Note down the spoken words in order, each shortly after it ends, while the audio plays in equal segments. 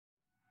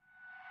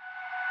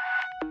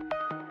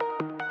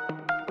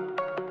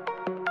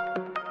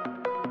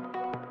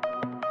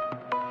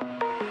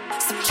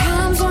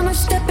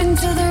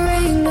into the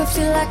rain, I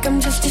feel like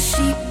I'm just a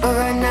sheep, but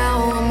right now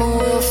I'm a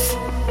wolf.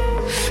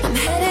 I'm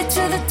headed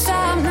to the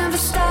top, never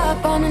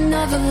stop on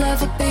another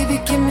level, baby,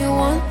 give me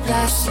one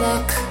last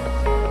look.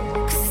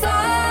 'Cause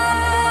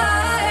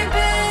I've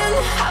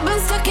been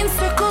stuck in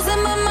circles in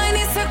my mind,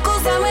 in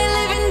circles, I'm a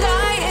living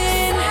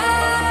dying.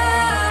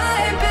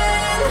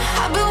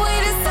 I've been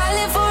waiting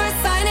silent for a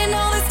sign, and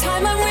all this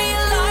time I'm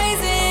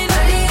realizing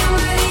I'm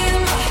ready,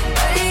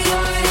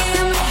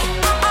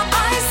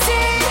 I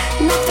see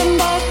nothing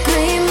but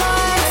green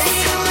lights.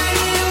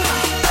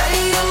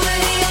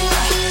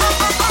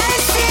 I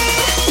see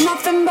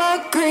nothing but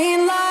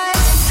green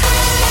lights.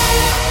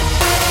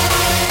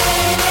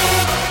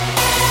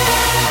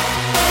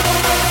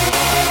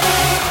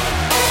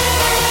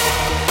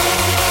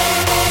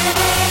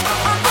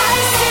 I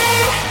see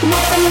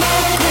nothing but green lights. I see nothing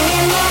but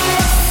green lights.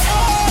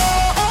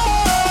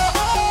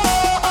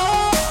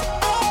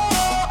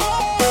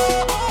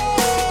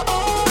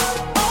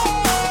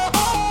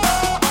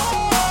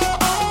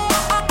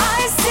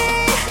 I see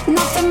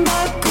nothing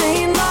but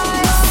green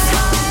lights.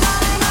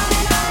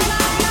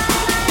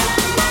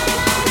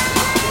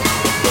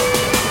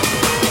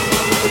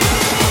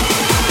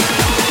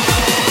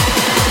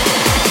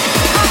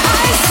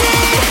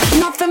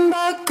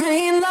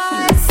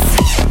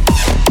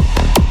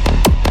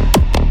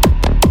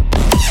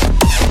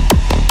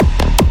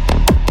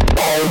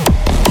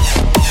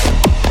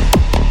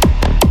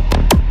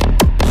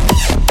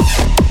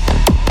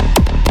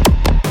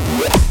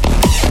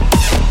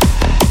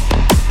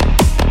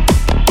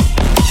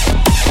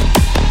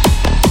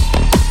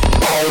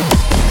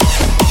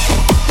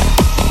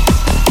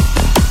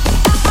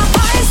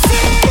 I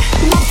see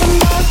nothing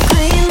but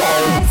green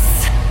lights.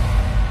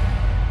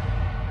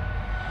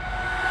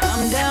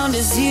 I'm down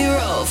to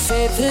zero,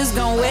 faith has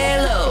gone way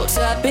low.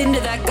 Tap into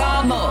that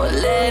God mode,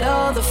 let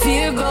all the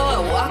fear go. I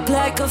walk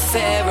like a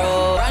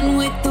pharaoh, run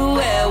with the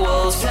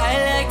werewolves, fly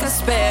like a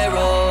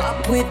sparrow.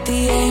 Up with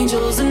the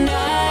angels and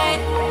I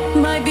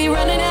might be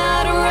running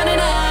out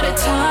of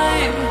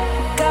time.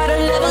 Gotta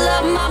level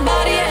up my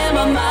body and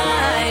my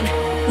mind.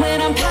 When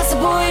I'm past the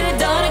point of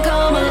dawn, I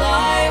come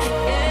alive.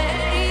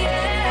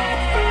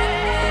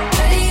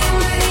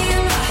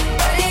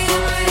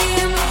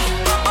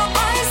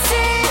 I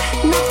see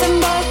nothing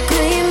but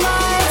green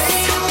lights.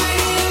 I see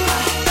nothing but green lights.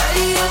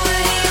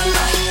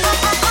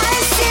 I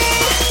see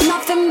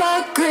nothing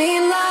but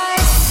green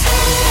lights.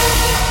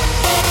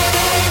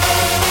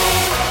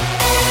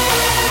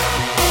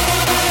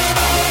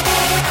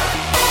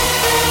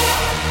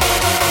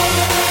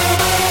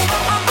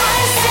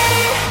 I see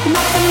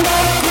nothing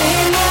but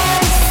green lights.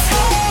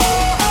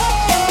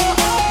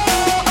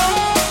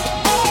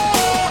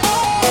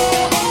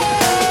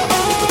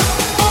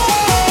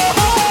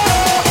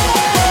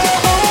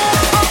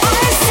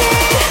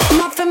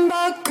 Nothing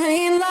but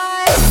green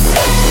lights.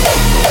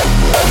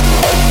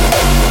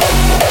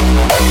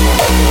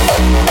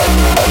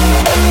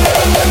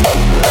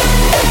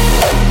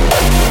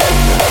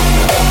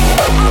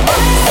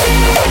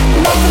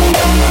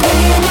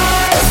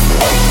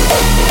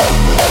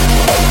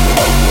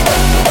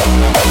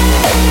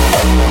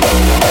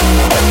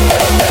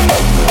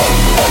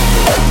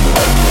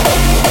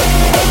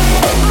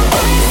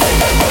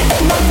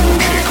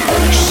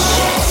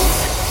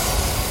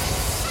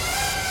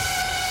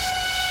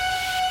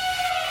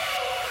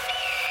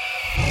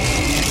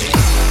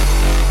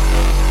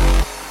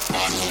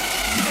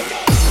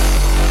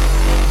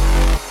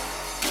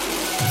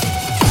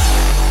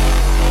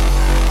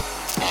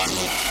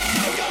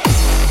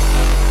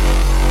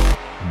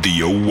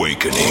 The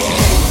Awakening.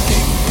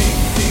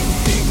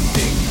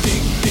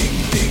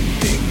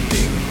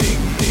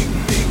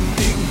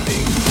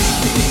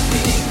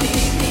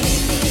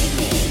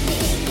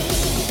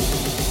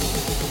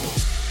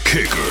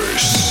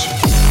 Kickers.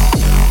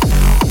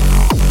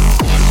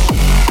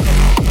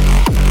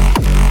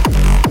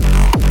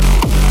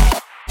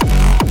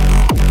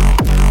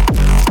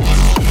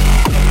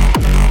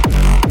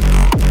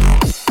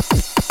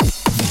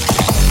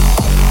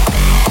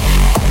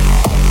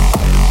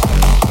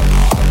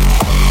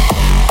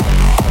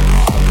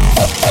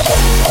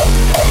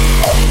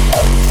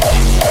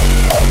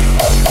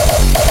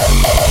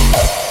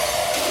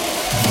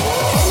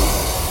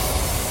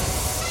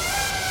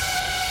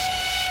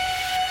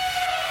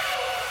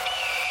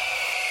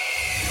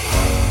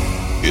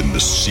 In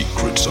the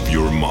secrets of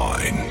your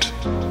mind,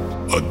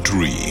 a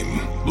dream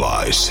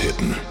lies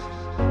hidden,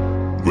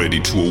 ready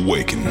to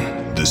awaken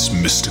this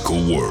mystical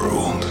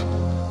world.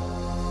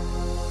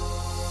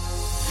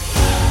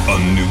 A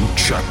new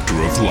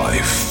chapter of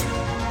life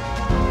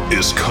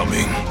is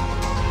coming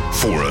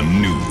for a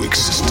new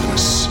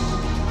existence,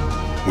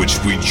 which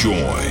we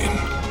join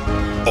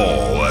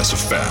all as a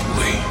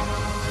family.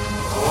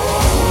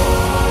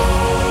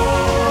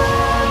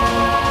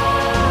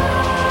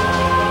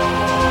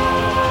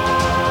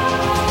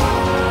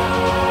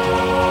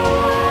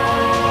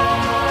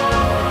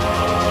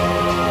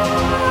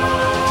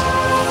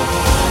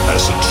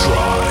 As a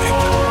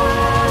tribe,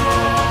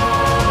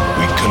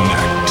 we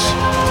connect,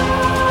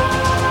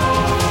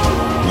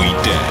 we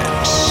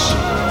dance,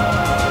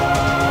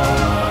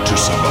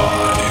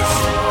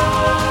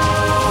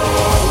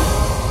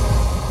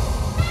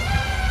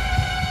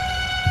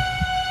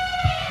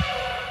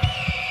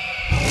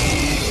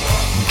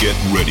 Get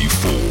ready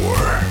for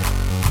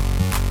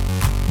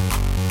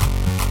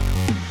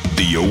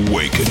The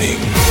Awakening.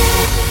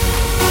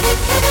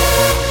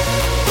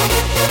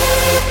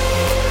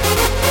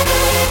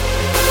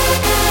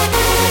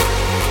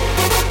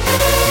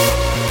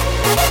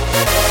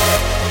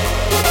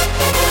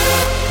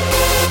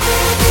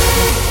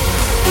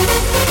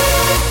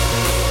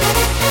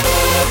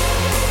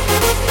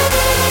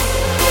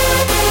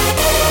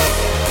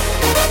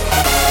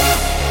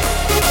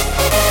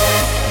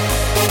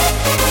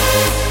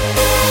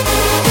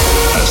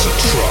 As a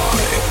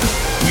tribe,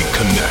 we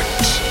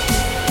connect,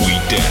 we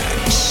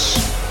dance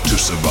to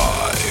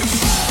survive.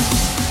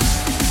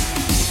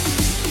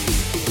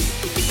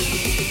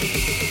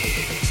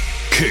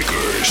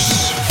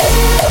 Kickers.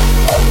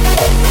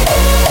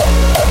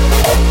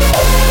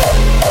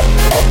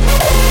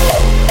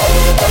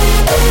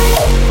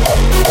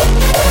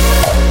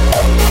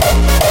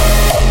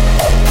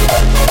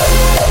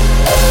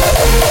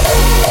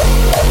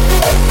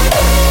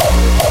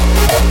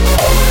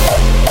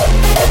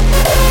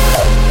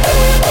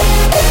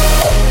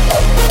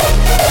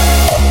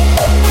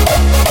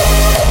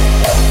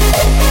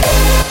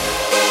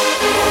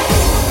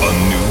 A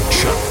new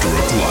chapter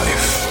of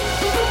life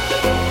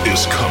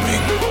is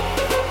coming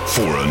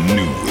for a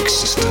new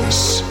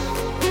existence,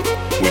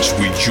 which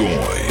we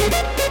join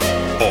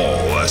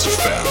all as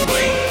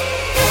family.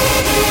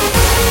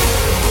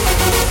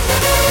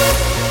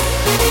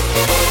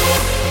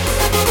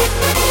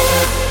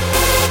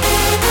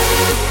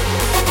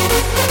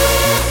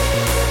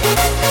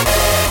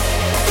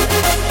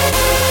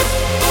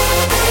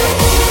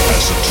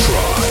 As a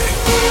tribe,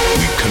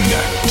 we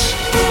connect,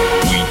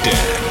 we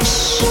dance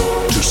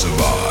to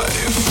survive.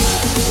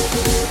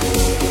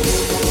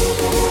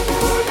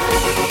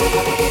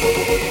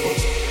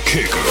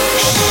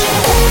 Kickers.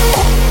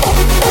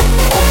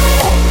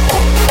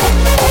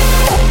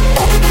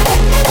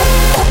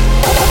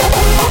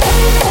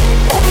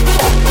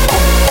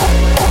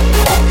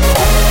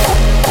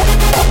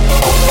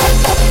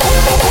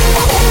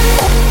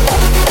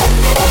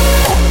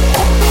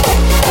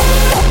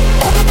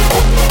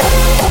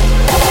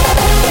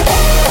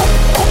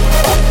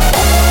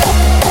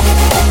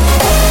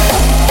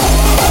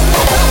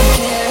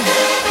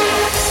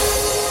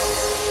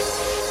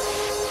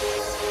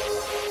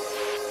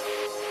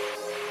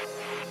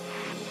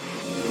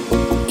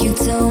 You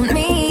told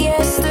me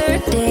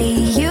yesterday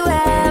you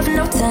have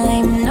no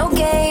time, no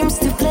games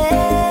to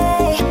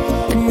play.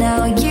 But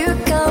now you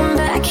come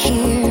back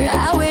here.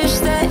 I wish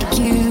that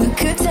you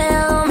could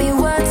tell me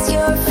what's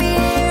your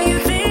fear. You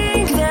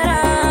think that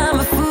I'm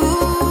a fool.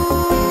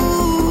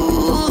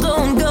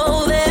 Don't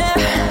go there.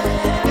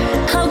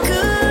 How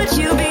could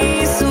you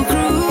be so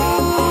cruel?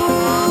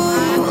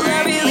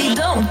 I really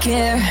don't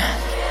care.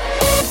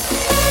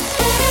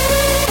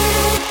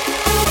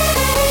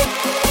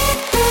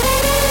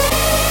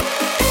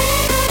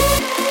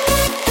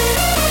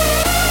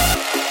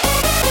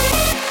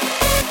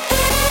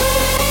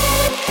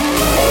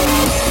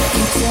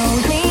 You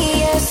told me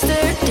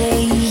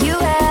yesterday you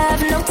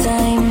have no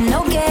time,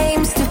 no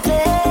games to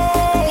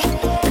play.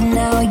 But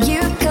now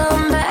you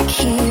come back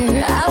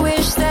here. I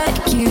wish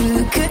that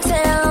you could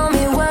tell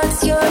me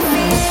what's your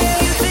fear.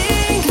 You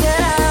think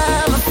that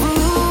I'm a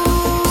fool.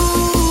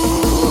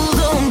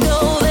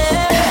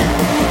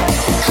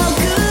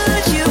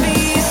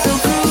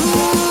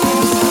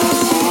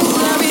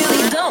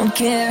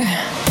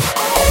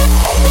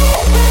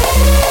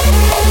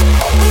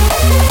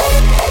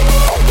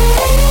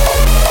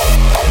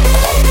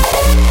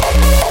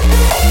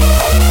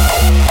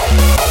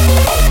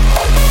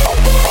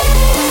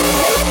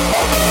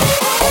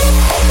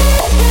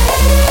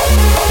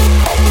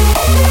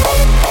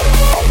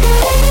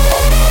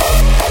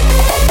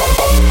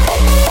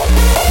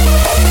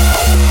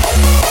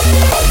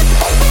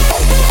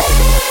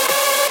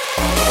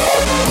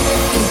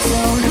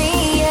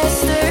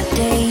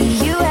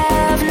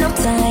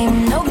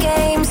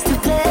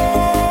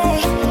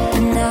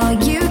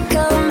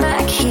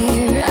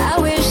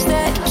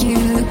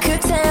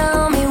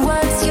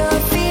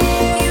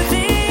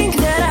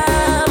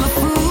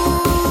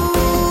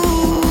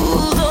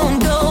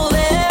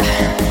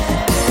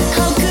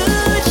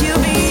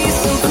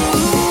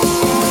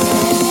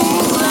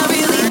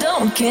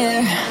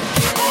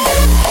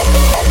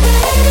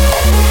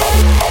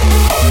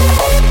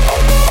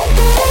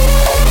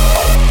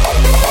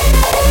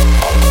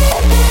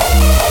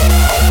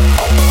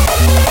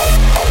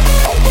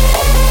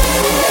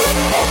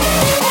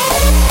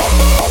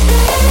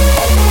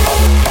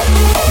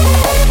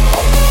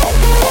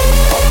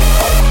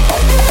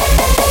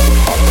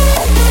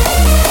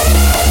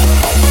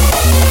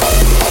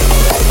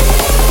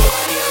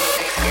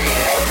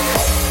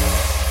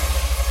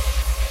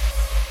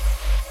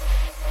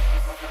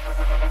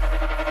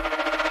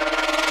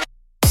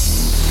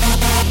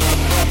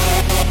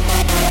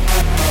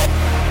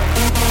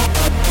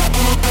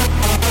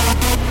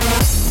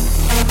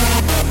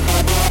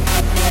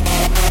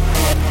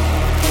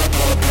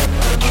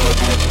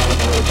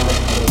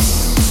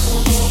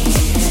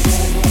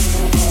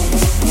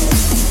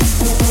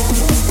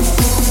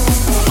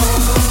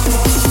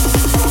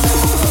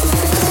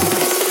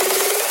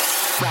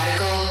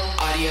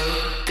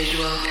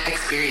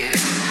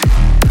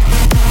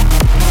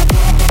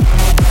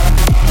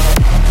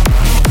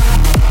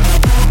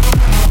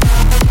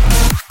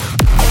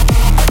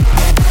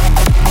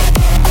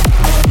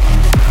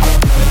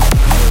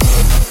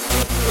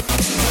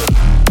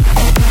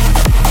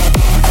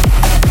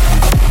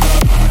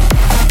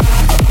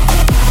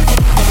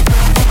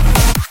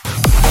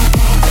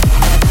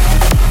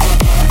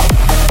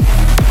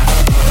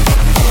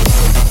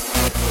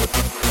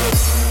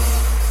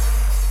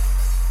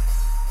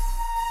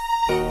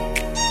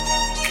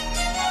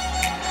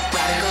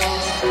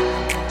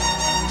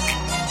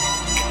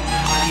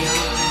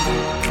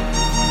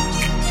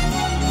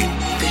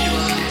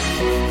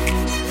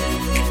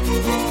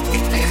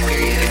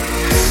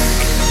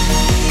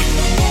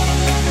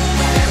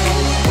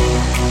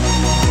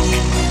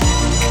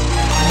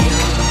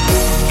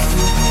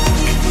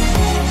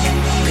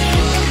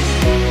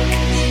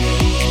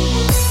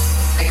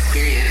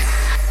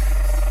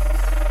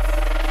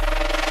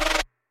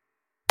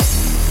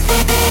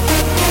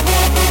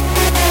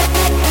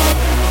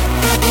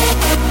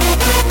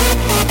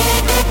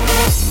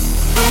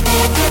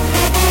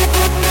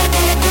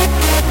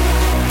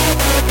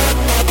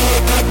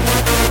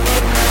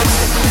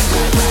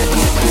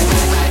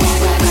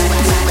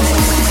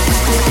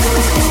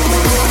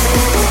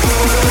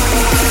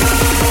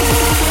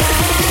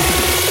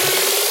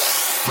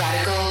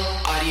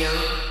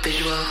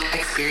 visual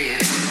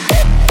experience.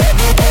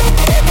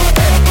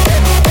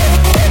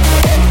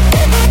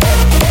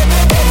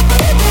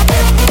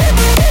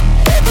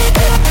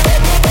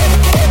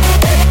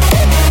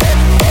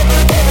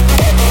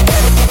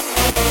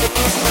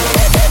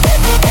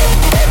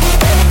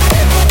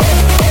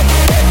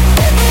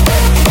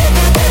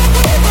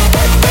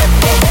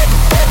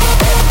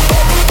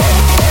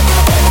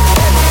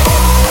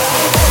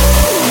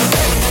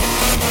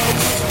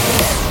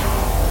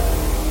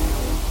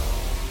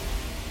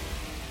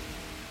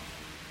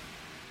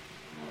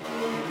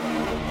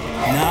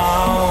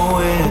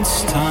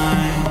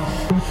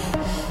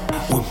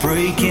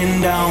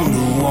 Breaking down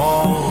the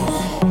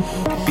walls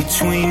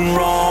between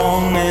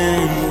wrong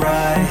and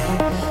right.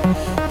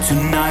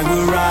 Tonight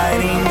we're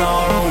writing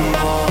our own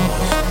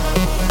laws.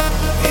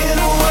 In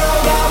a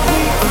world that we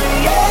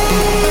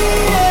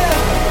created,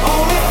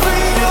 only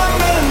freedom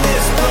in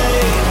this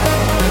place.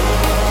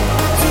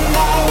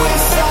 Tonight we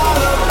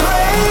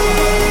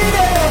celebrate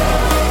it.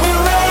 We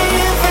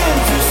rave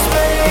into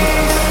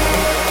space.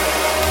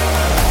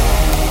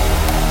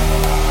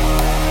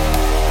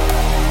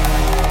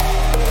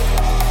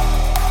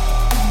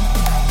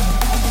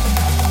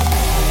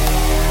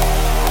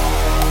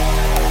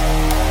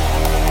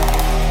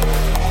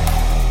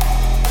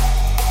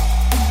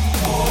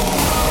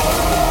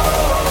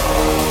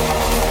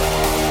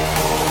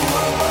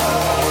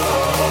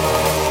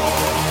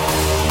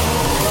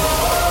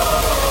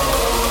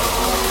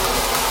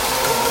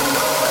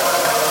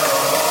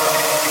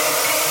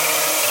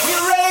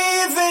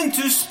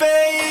 To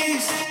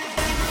space.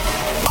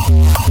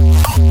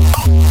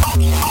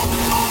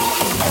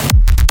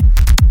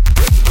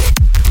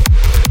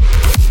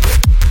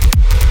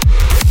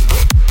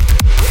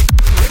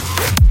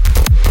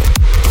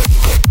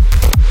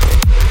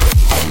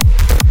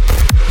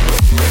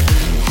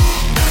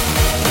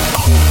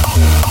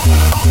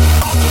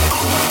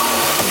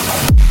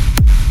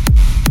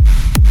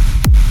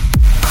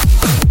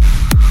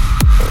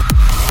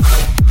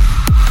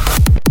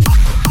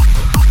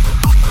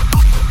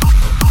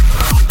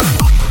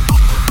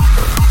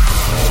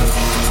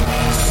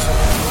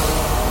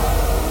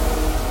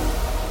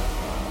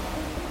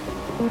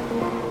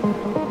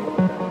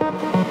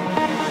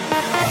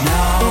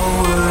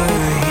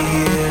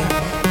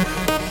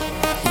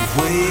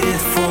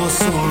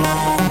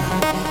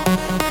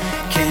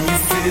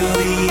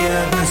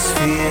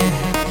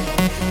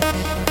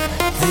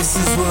 This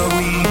is where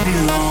we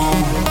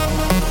belong.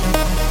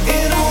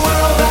 In a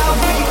world that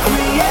we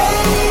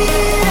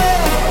created,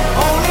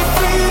 only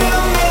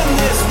freedom in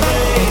this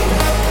place.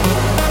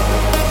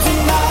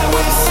 Tonight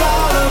we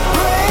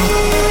celebrate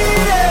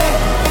it.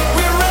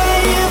 We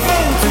rave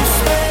into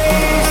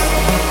space.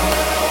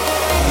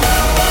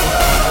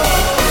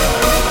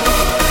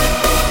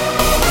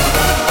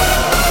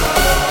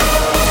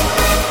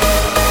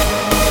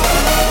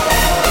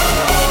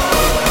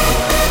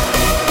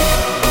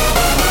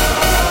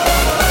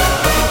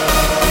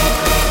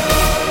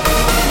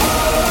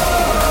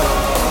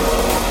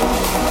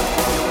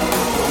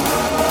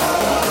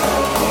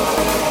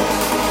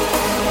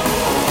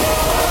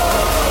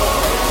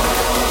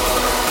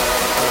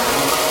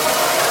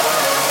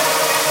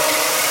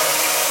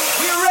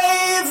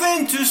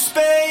 Into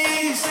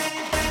space.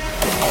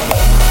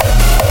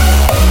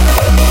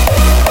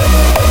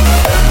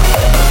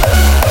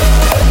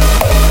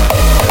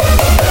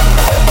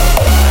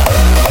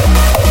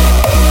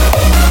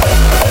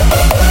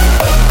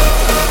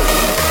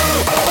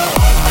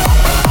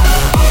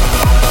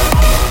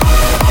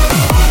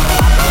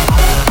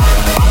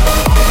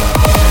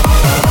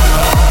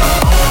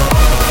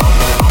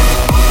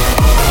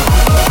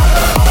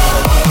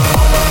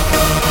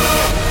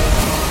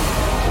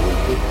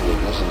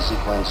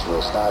 Sequence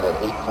will start at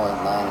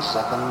 8.9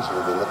 seconds.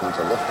 We'll be looking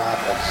to liftoff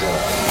at 0.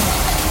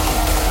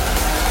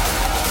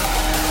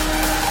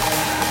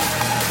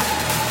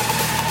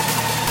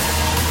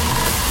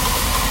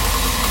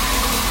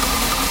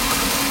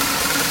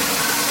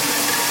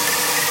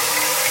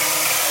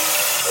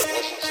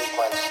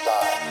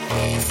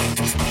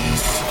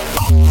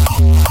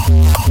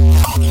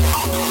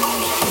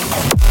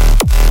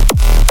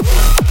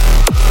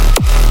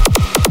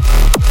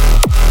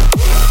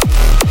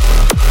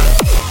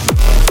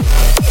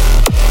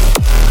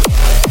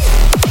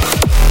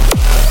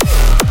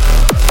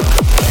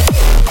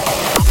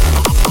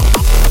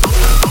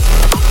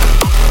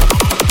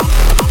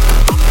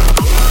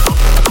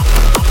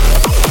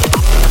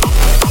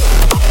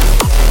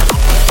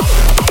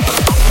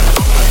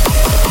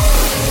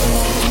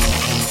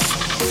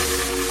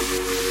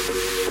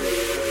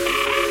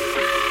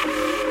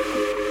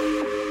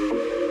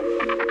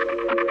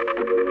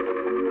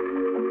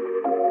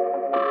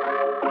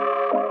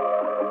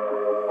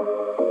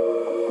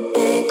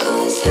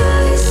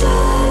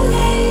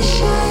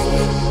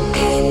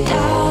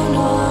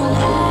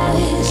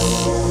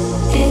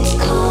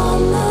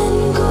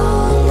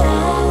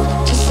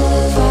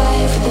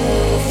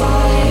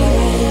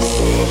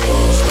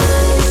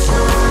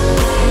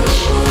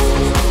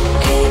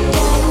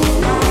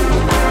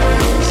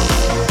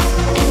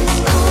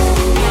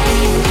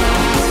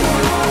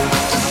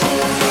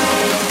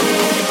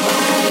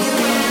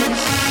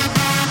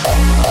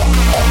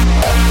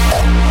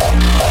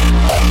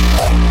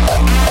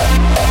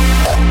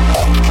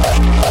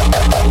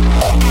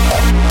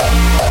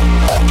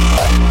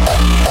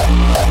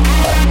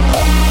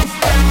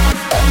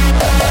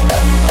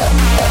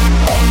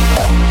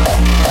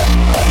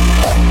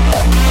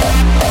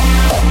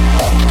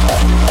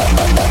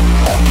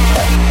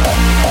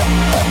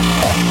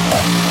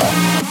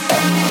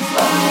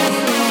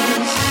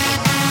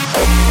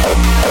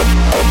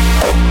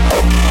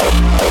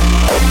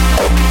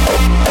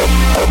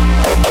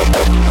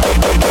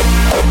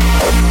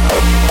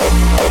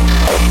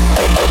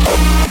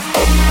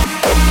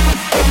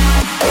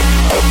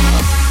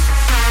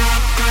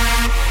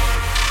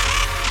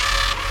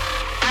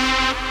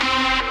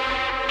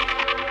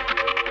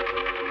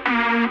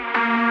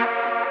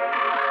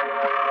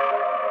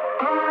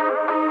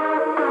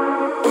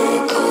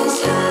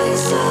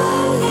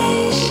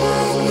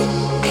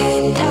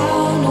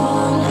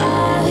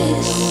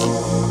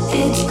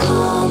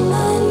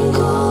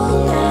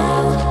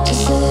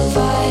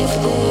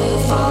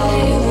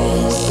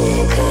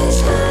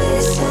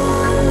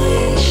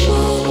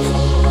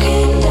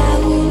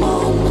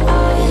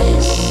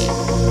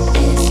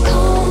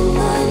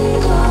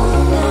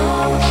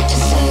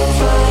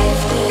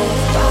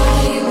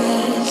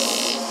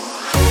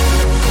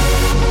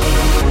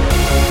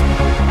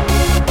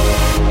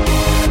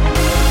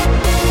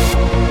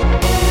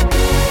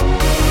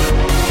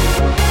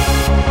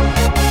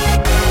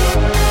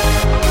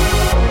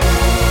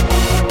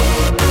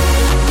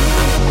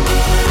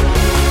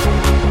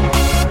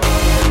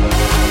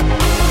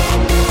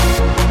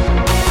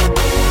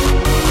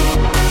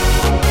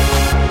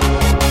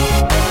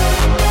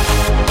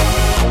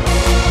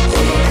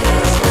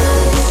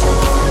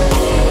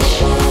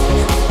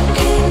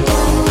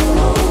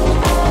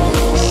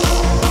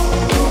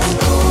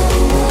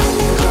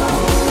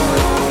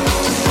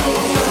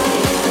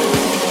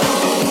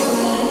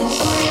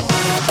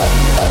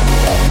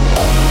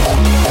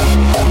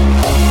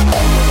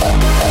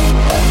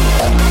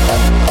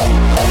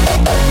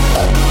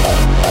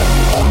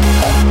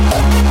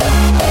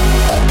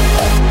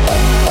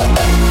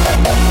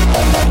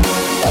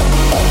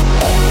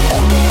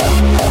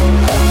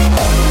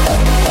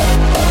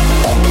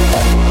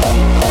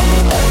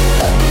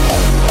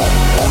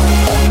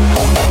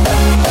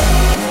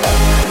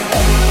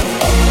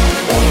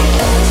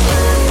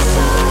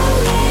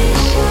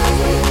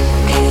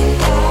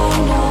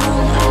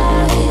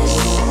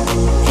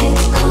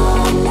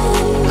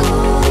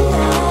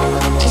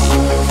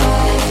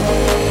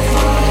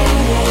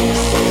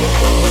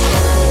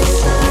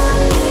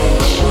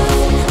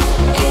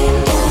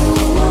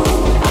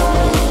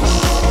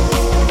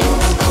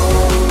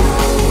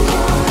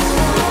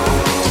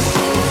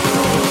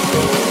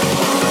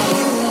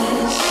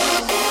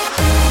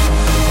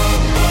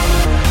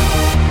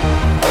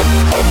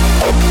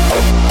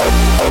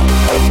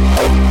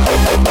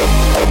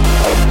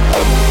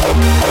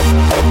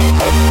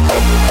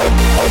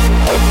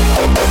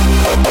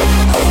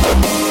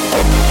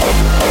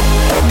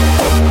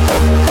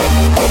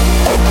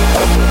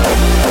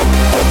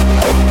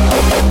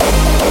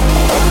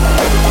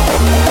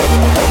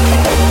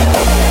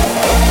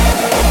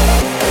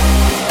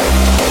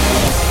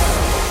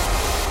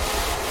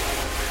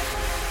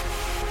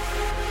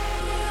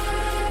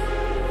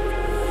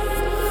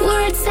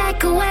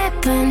 like a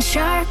weapon,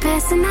 sharp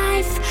as a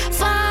knife,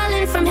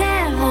 falling from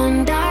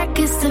heaven,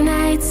 darkest of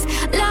nights.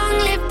 Long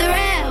live the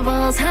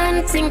rebels,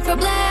 hunting for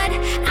blood.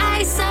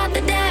 I saw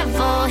the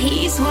devil,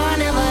 he's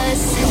one of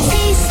us.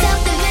 Taste of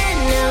the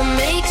venom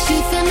makes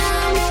you feel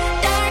numb.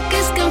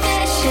 Darkest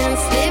confessions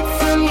slip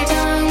from your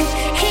tongue.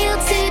 Hail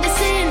to the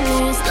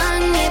sinners,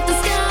 long live the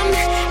scum.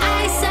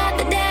 I saw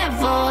the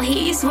devil,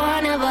 he's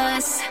one of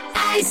us.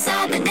 I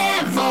saw the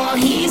devil,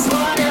 he's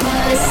one of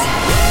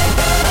us.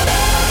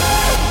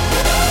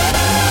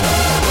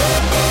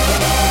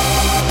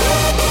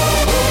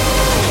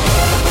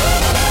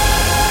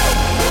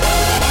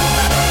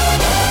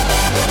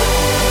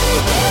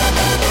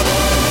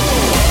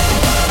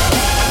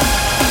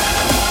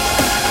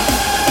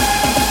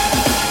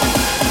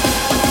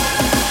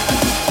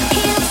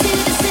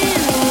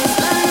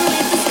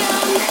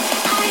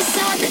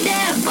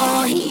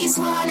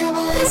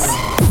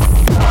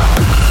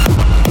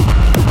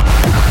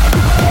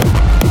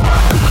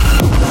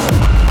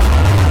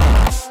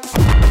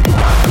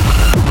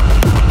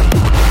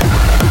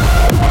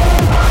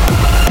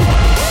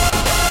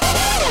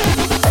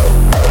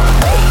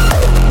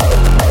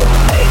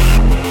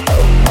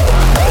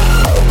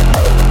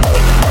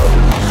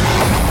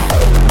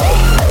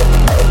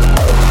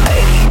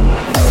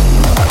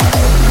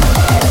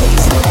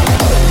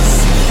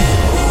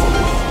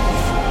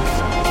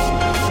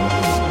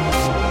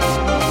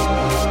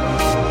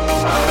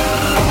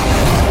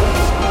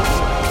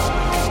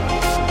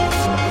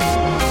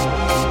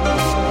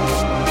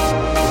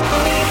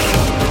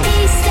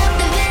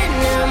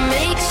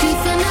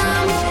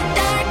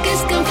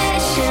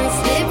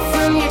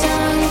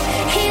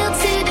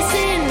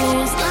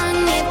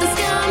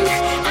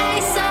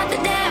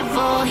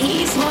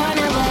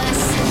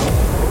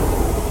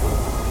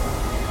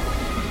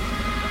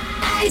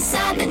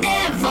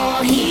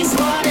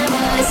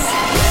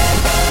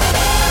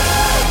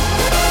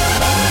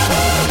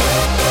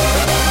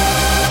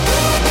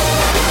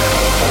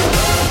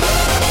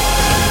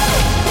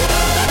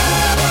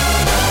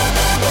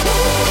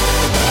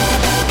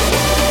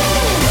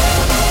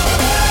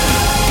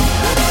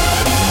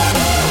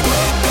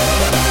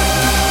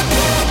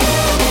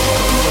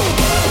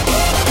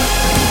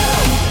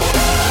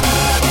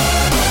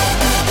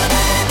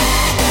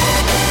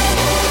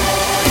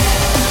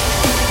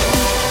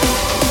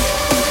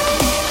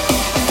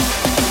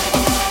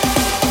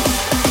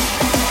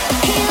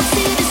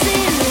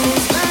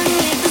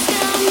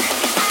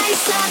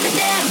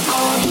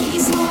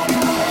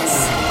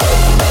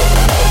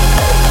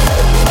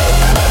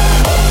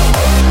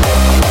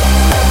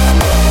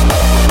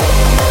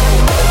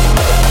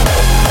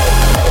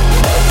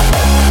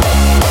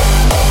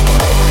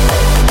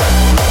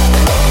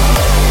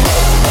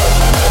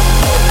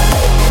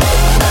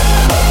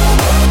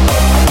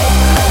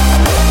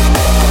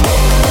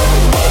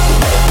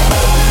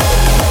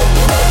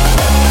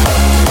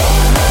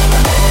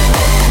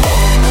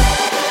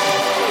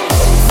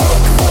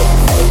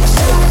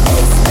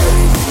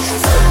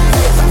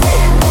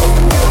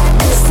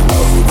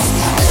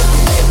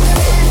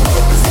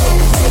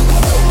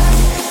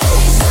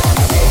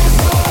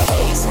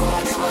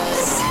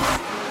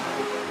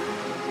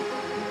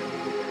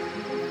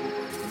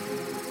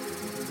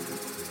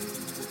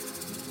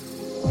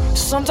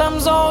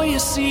 Sometimes all you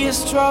see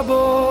is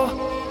trouble,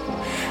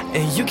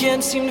 and you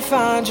can't seem to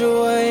find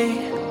your way.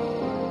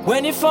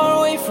 When you're far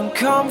away from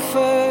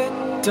comfort,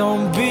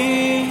 don't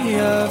be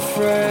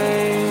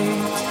afraid.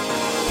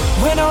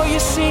 When all you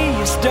see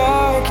is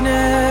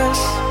darkness,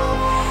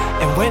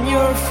 and when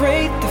you're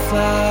afraid to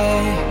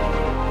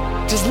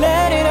fly, just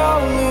let it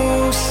all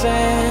loose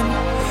and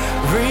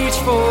reach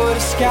for the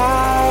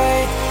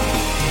sky.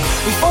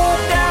 We fall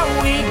down,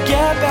 we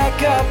get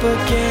back up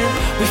again.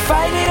 We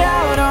fight it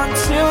out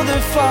until the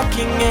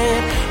fucking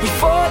end. We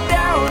fall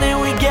down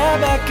and we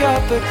get back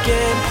up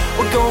again.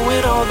 We're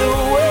going all the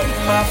way,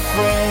 my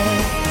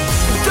friend.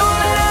 Don't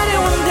let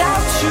anyone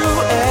doubt you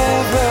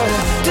ever.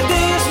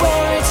 Today is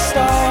where it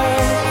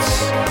starts.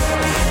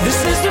 This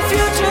is the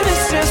future,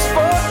 this is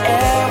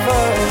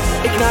forever.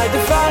 Ignite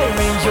the fire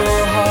in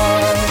your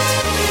heart.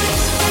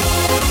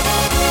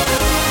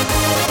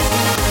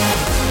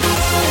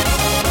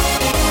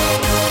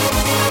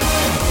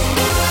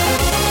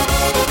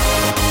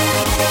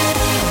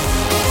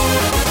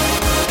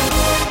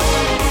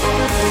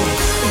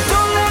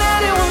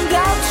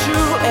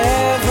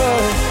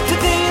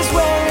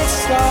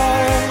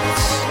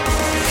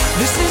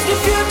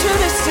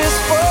 This is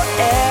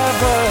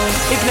forever.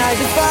 Ignite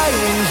the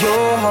fire in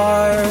your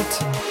heart.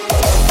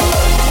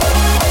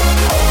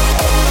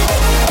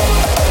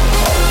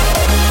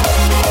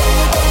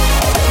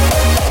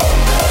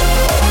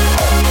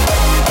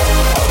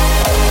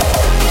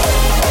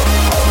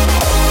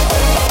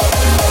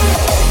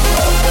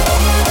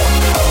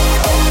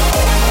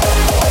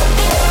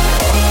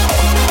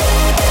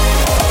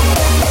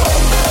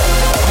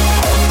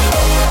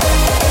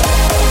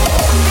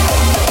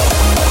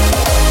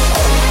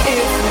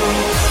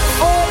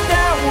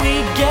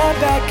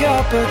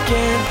 Up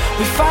again,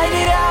 We fight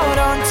it out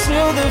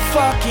until the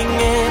fucking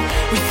end.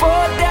 We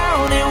fall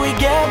down and we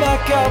get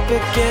back up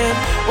again.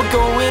 We're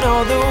going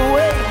all the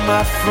way,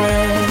 my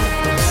friend.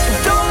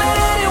 Don't let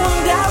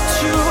anyone doubt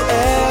you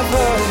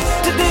ever.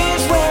 Today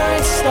is where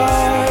it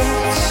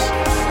starts.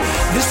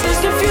 This is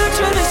the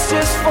future, this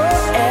is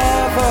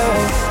forever.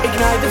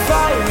 Ignite the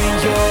fire in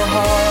your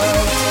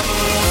heart.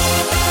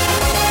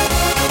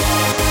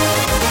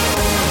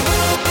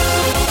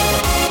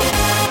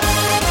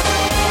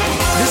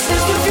 This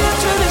is the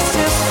future, this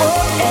is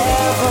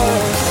forever.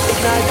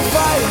 Ignite the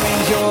fire in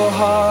your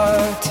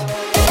heart.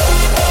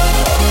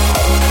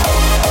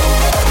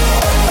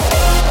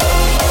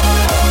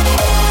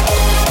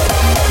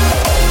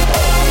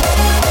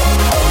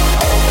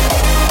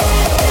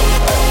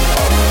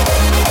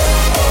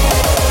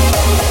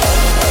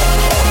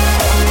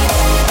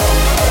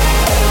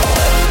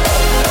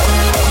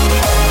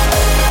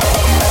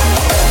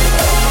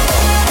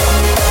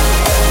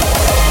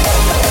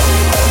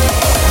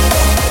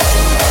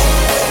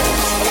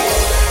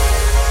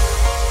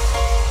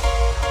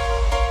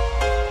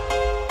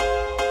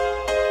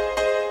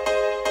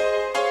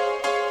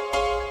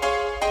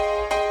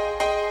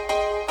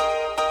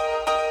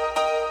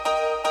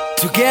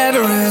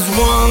 Together as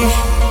one,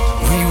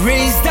 we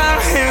raised our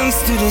hands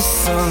to the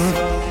sun.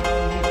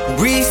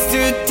 We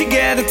stood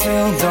together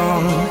till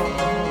dawn.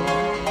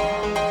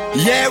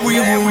 Yeah, we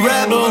were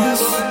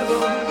rebels.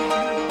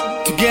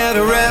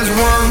 Together as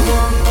one,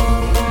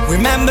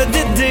 remember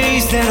the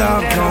days that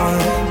are gone.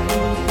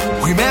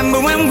 Remember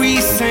when we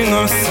sang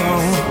our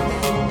song,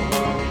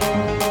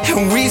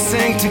 and we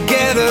sang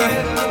together,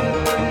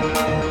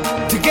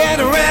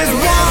 together as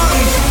one.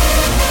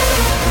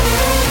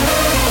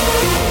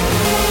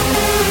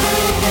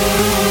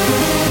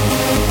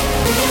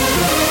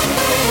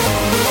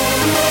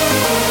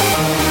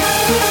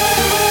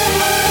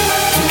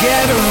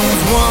 Together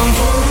as one,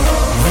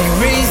 we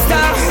raised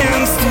our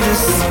hands to the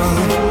sun.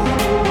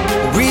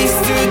 We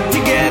stood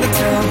together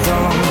till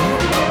dawn,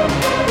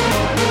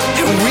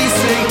 and we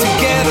sang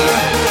together.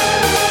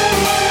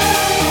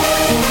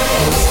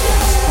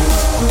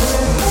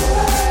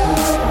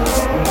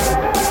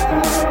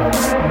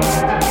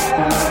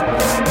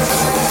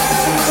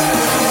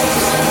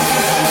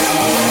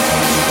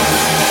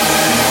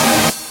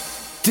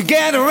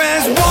 Together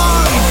as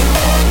one.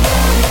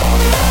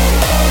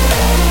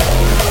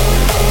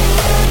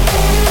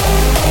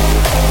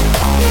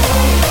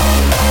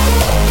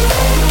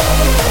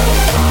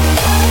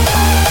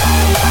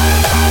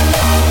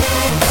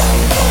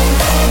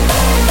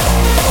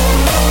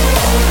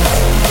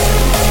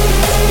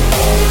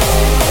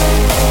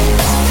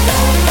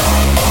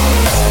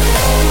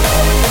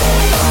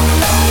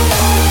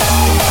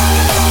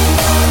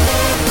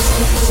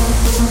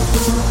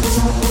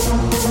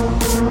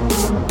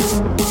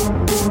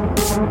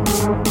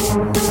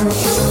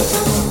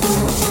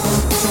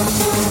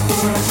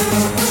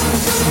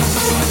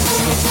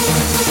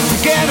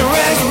 Together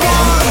as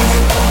one.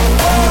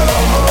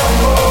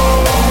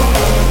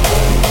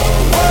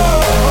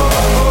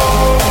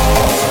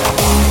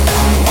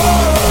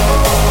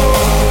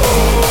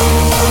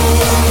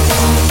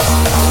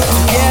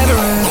 Together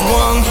as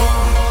one,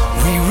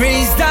 we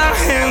raised our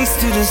hands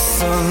to the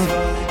sun.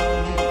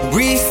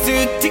 We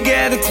stood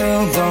together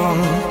till dawn.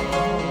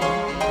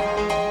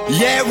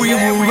 Yeah, we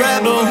were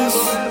rebels.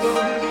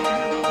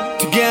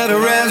 Together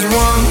as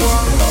one.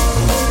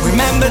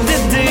 Remember the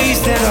days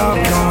that are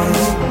gone.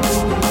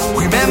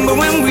 Remember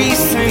when we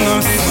sang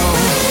our song,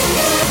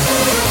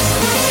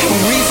 and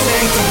we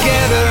sang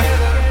together,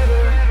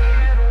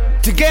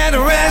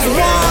 together as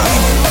one.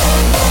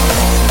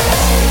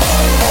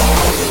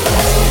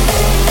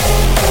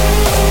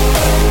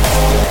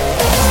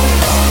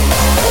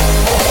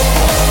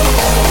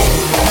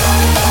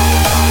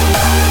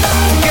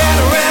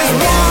 Together as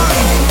one.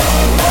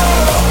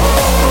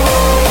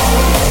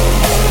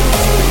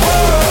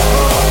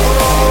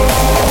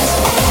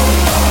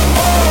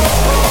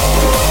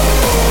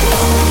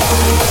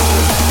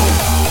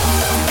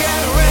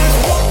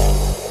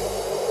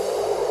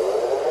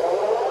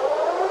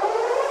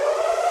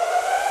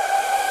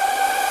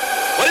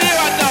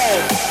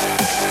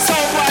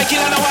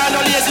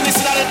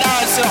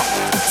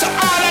 So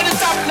all of the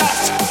top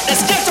notch,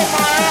 let's get up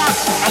and rock.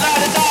 And all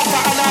the data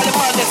and all the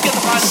man, let's get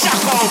up and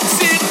shock out.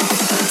 See?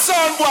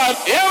 Someone,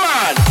 yeah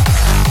man.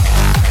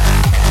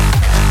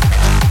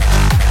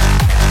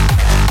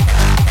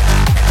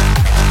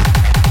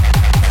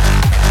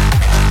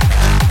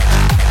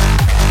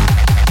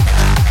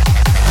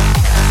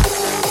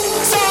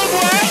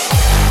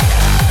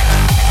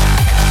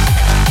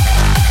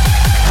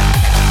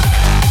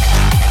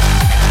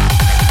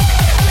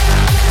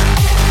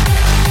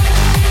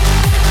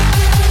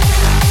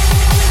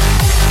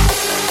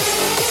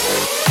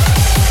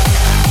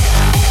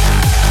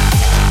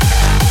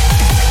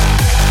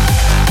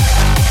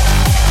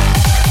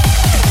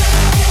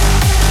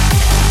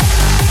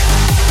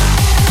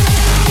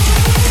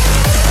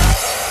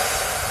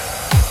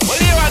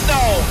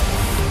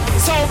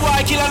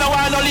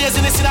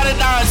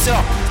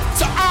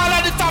 So all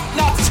of the top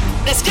notch,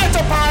 let's get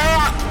up and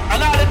rock.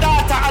 And all the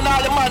data daughter and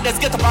all the man, let's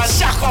get up and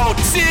shock out.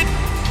 See it?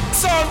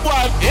 Sound boy,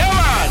 yeah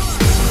man.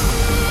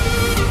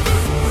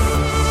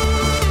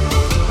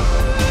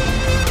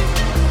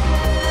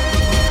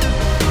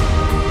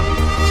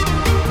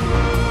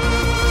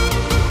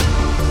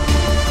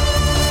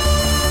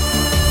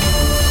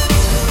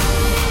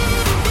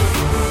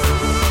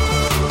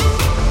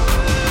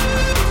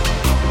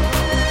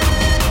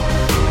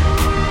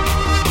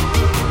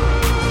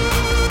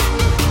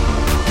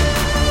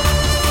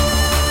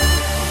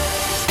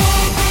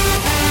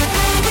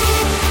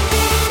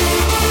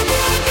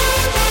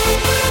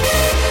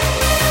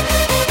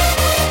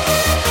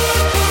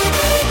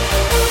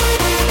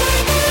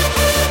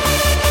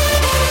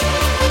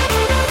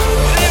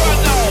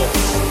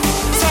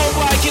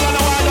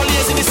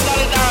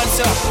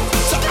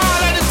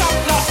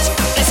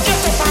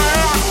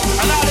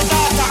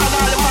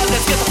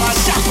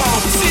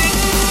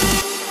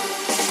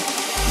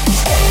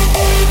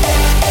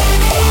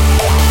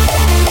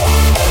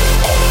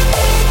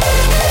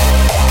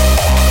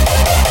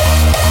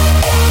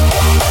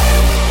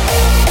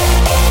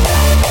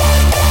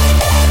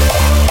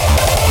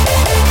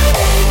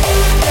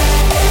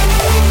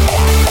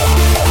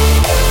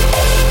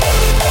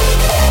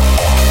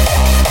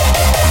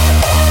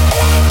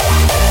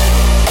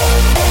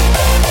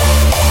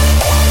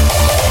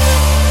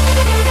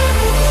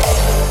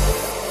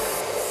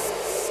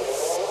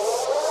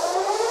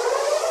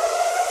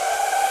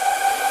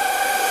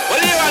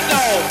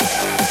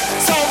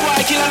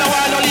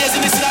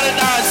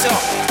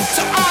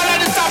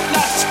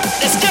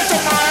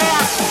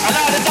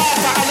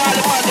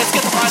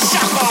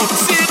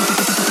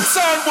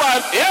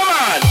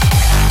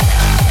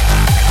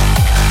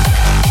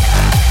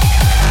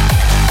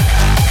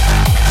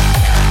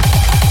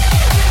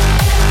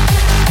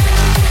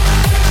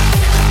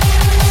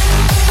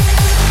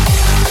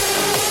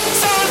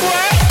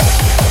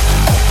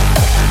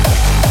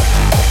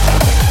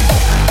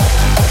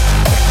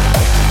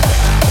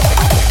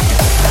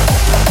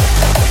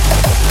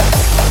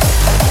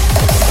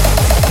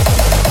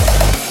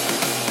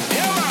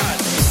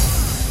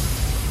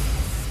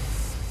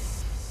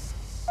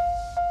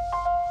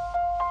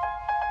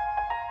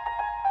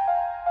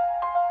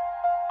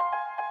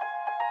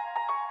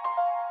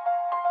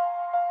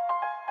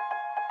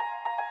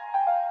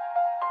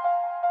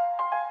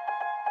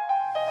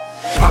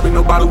 Popping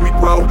no bottle, we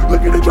grow.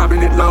 Look at it,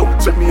 dropping it low.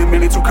 Took me a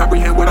minute to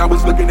comprehend what I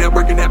was looking at.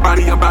 Working that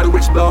body, I'm about to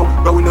explode.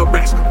 Blowing up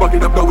racks,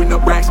 fucking up, blowing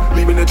up racks.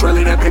 Leaving a trail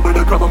of that paper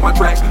to cover my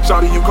tracks.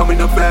 Shawty, you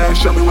coming up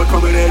fast. Show me what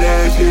coming that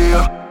ass,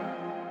 yeah.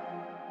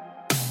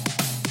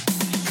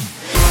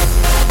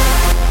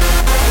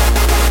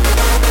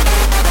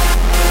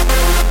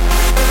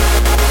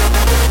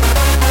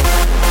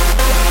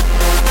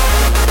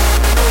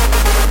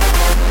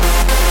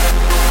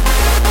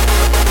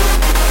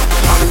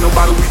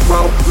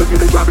 Look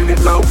at it, dropping it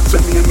low.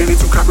 Took me a minute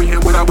to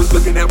comprehend what I was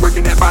looking at.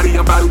 Working that body,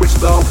 I'm about to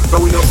explode.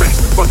 Blowing up racks,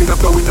 fucking up,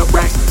 blowing up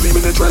racks.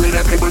 Leaving a trail of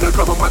that paper to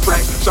cover my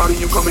tracks. Shawty,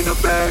 you coming up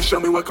fast. Show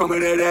me what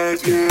coming that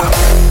ass, yeah.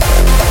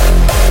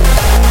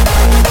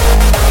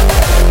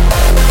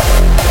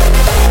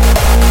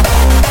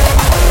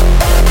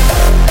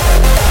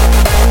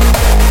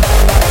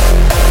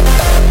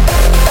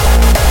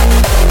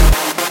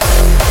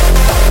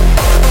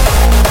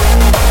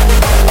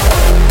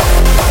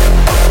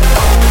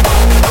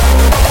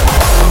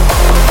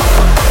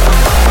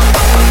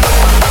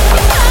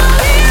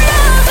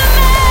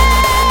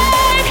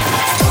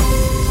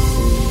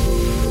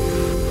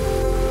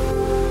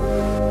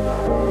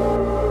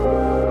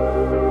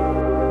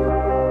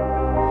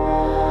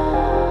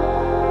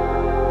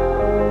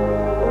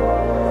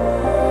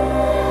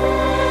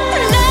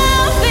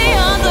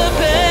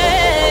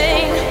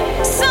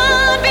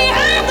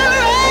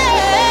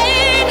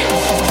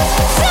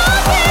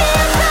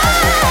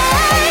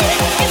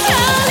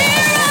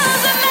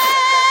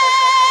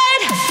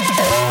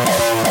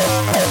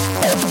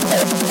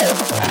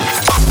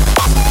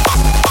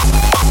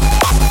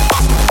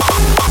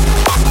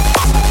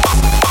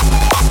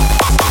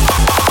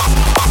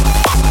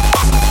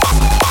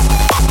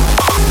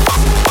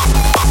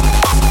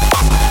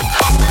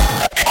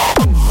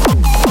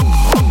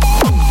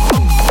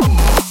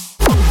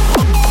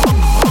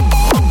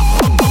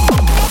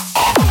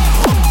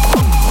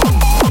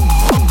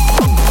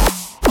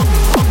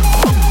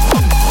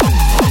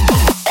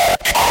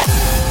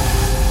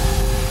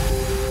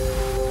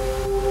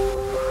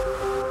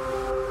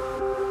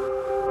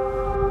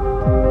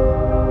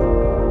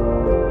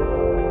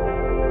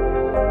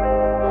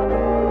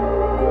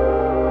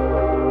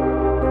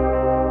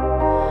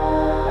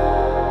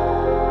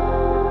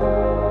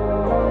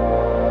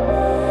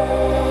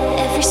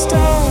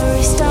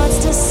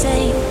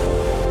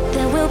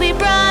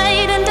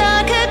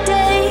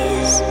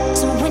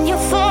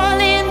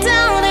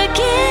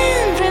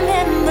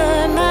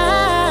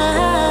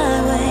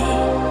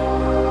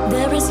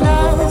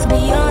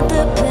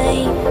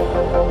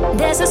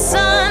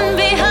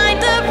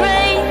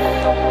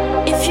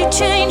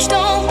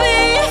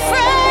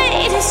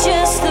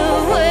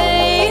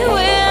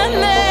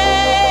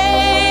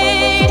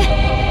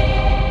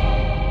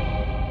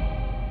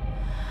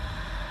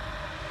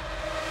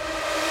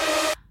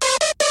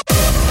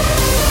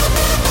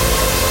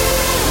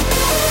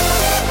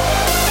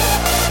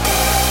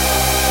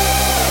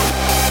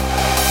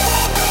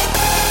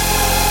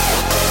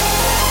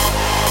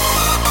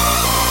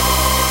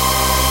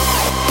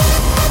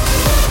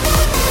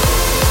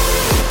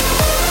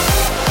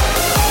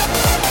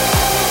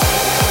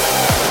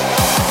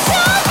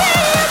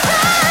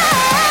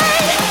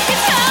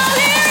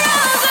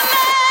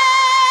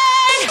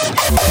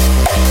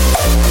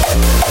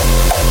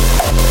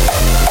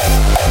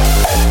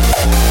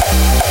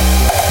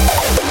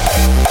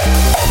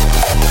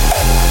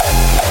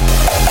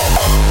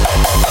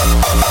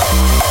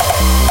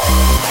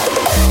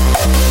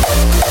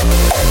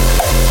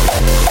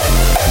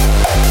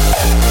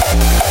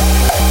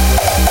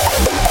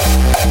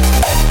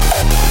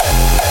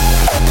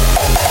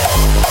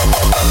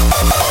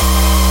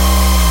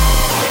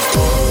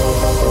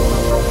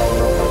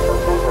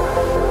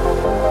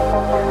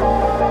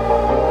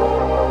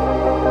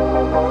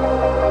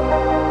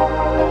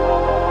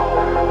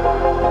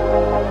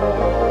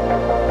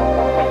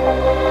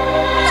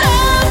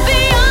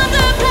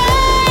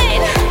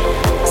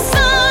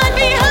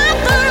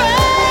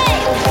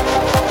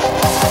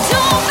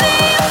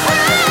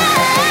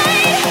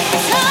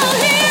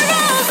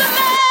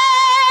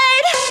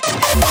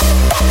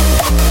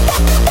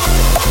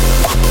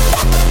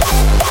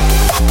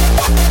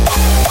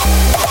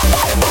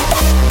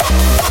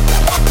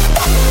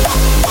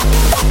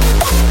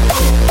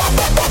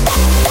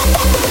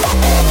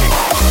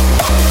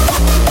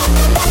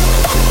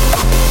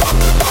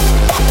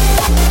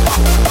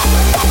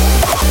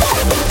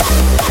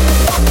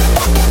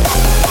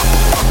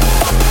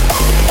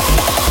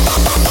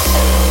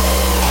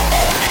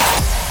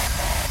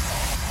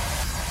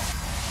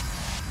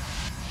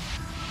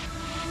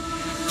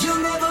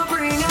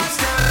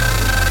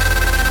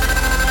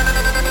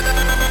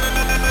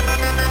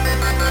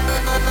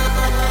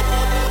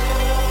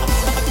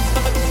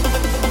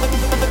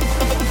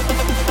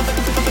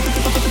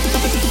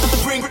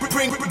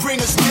 bring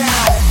us down.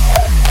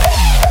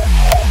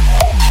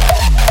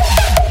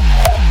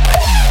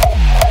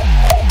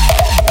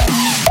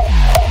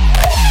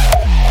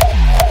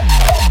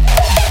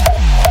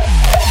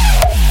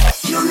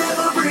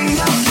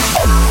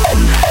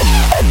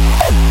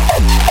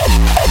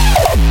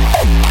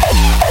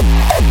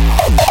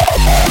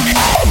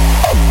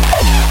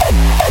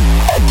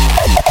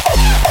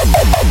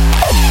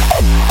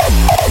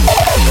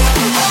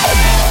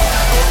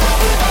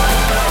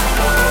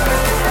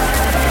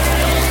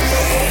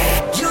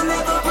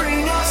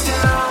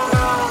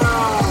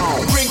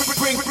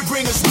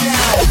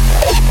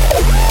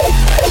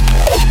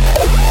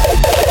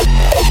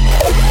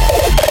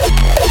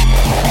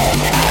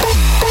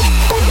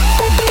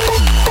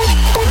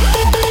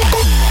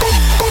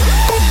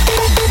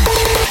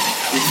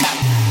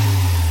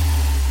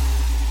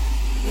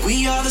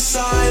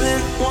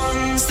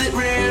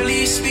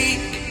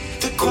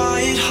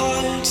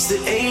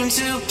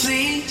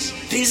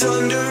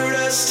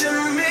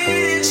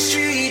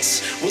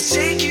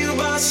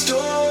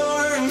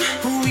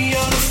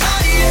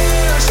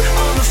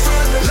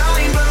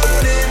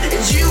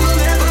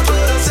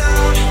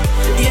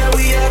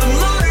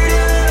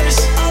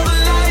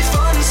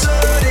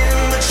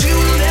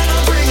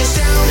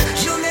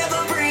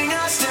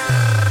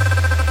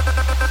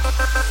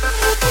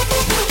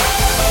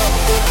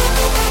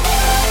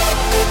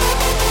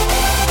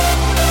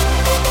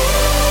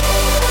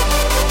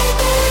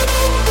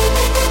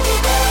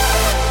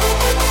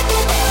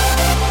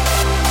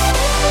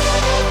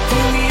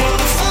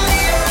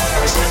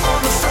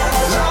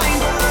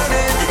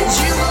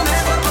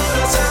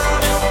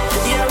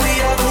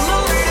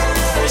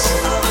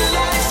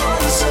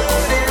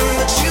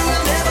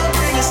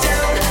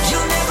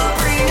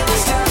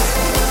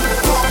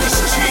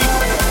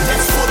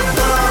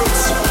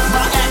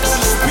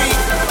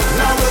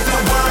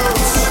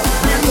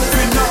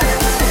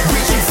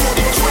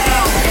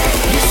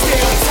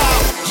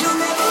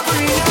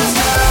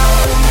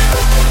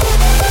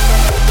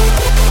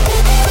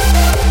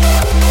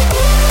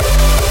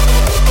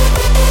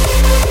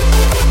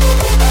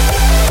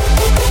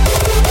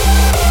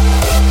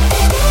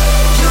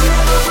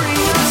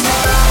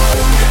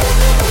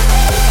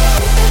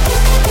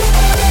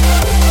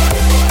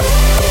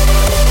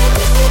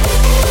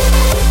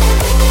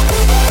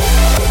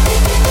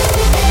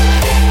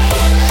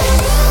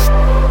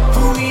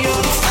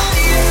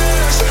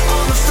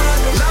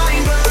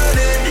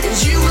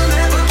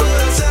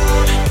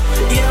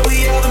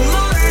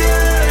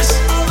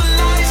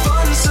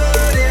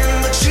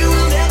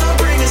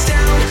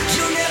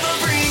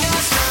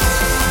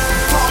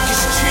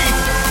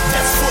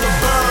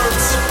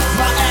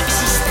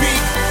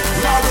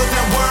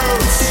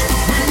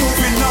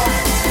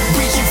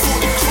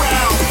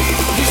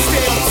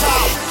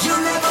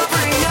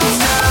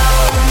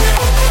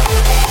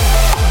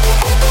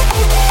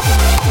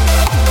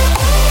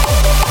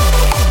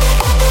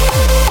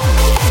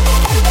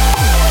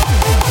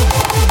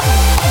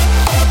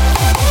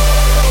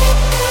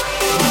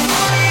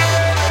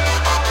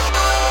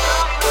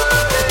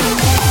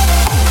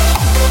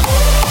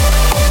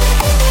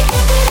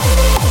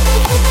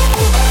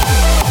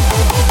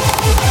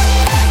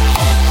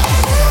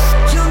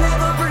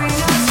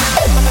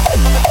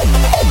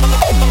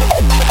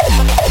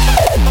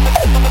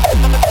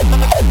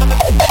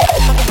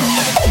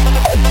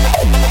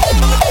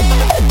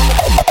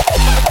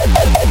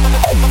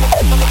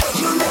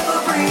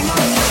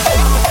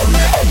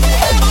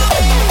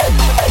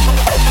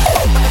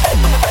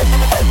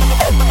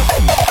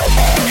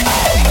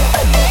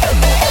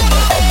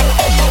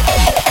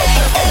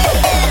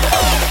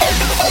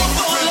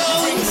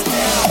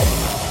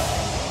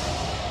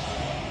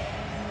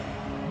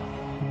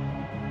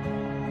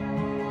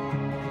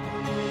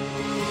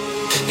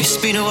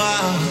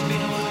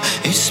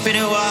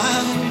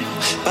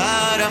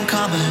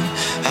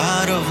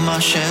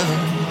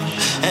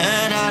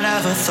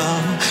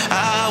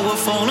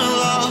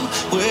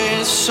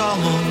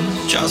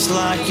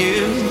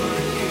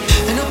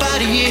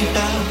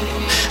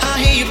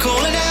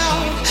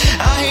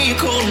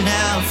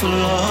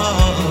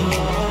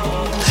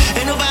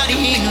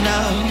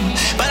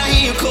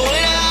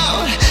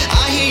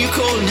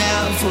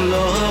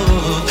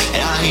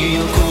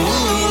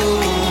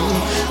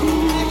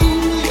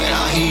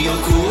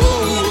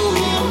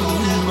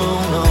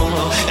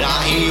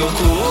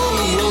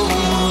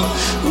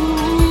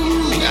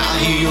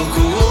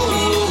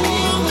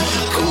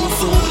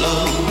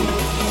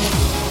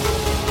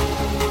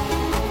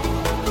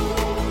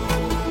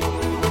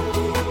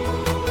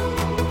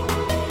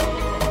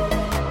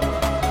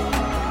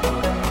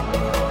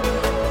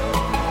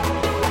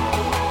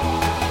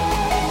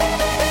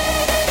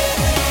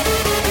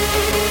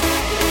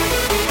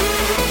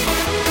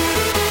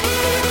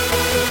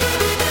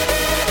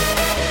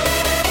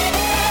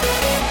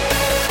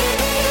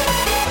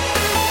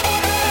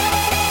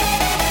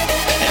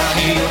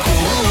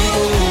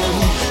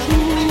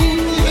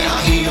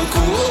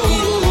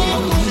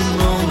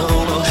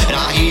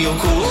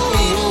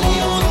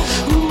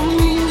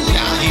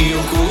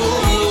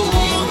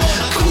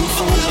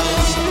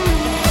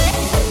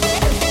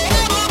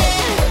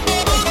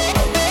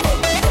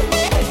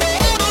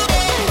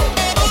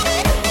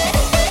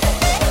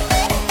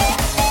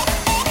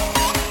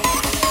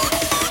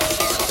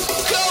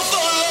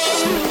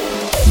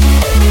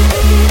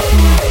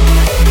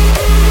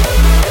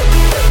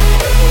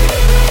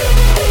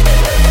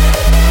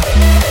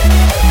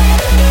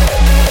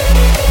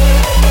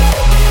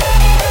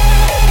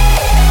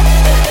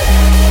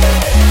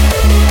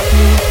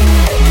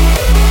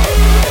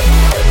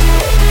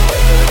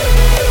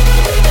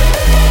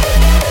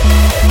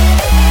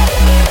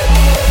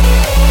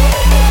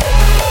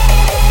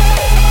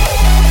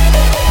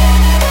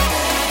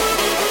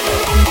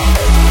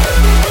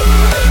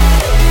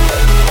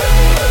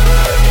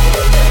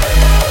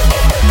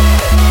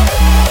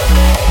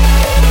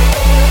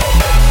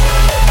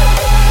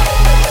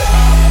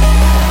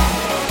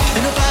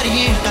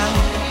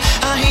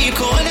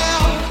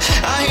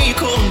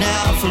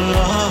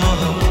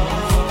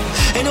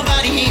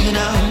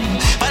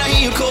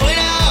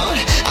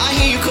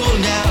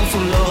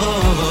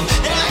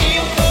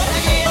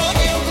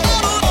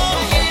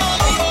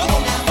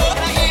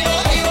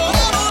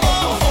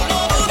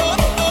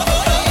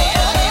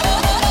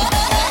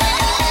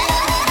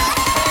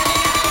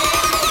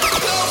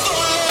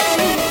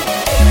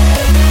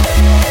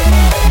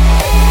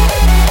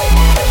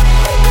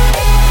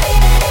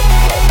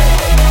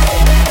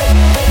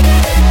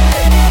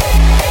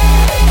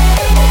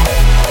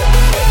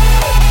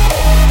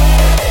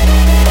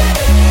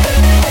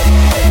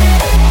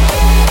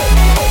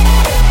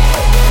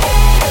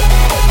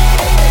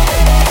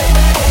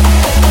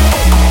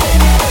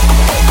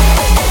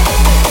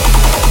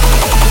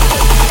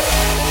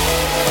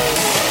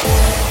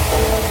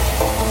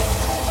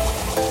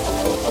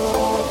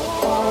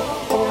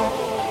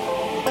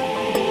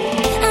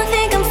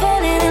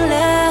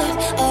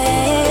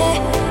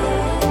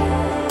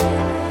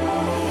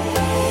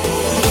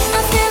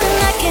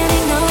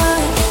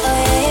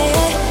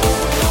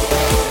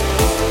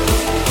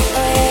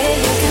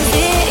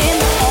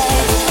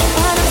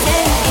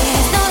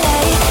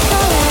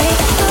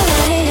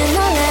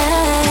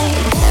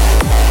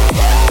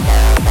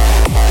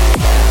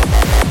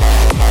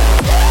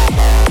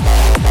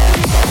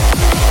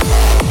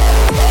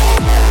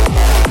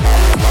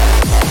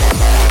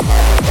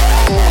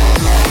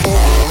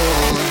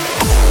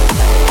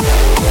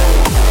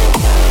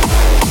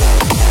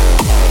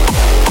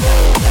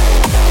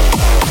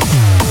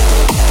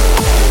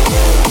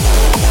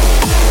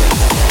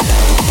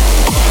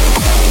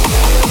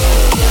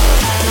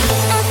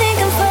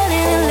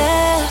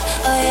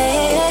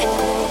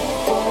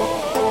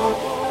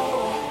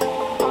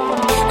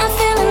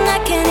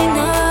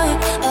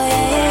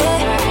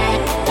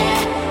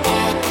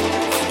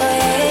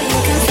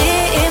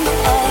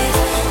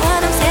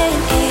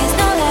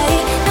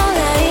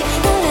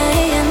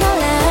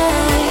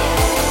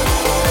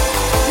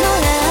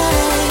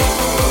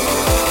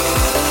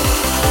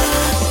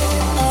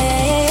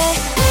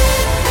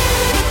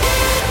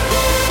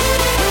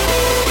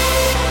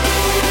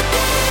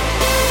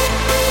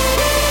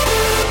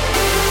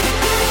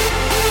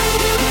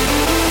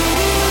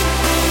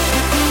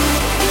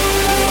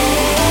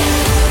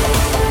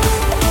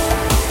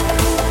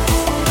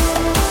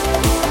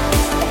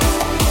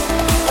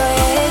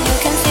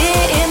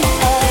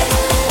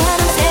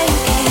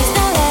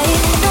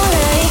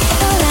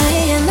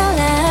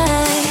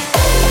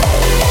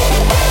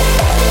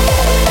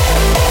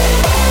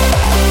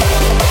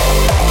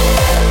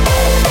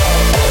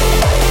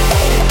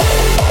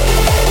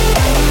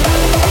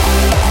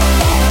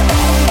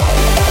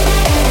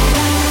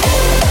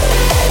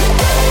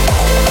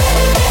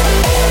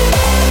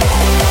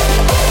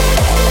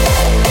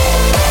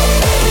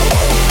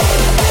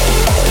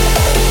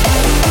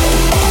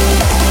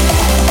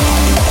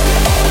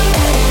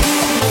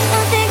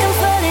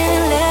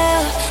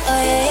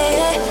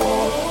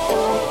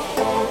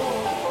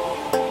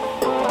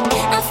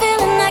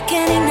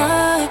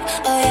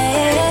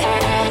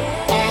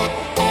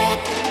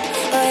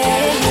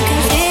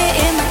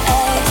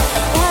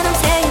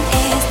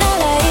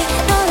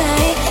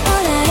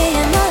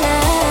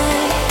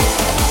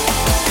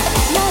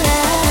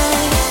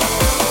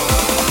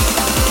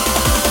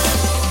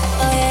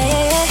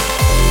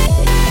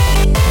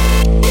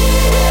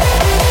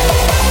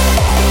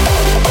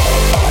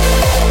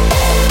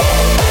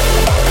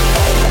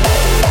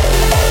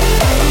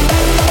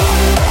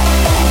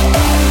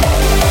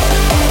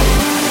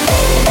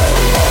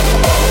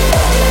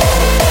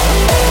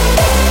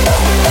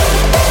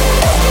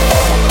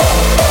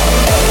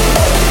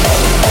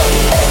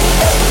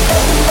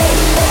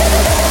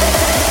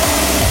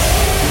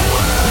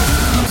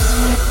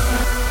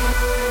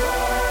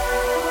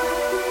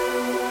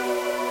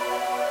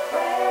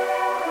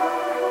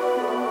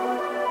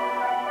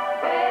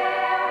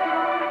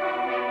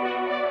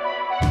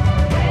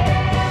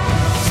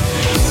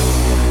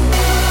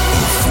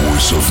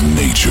 force of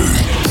nature.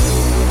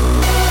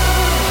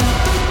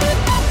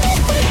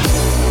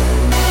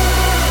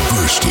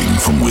 Bursting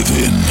from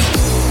within.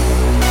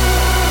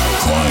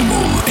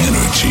 Primal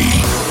energy.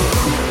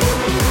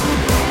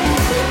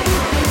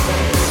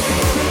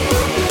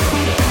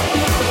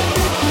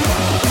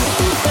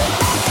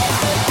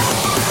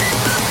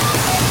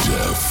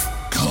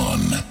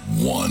 DEFCON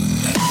 1.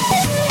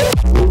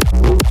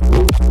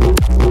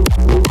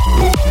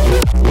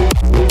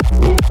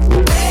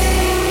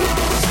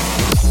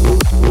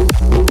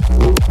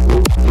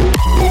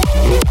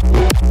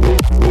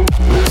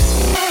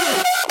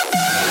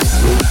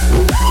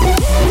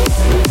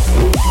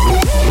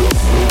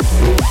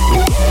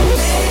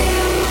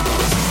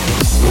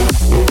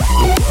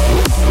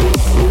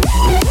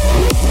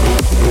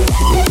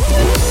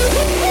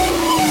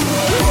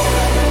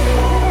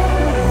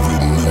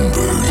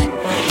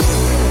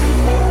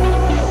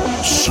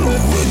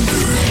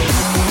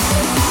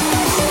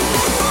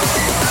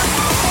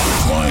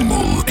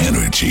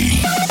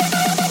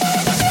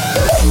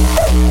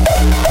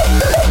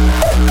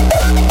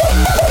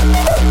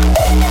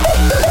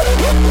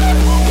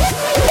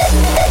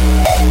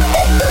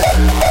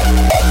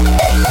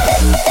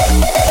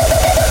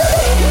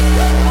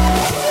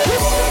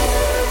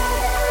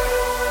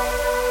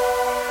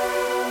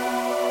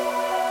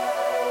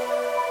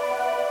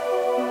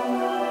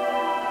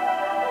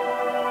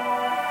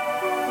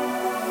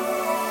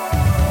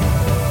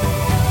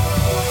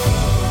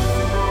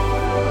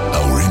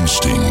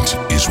 Instinct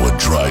is what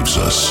drives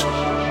us.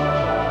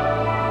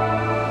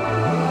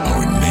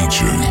 Our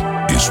nature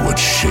is what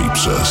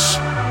shapes us.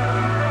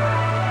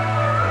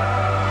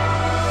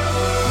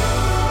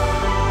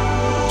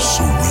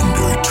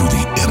 Surrender to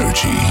the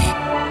energy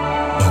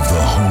of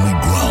the holy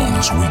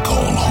grounds we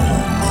call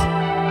home.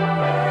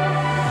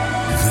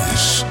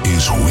 This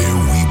is where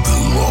we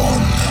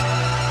belong.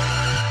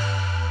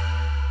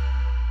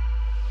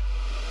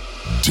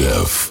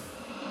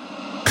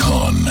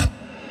 DEFCON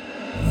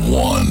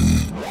 1.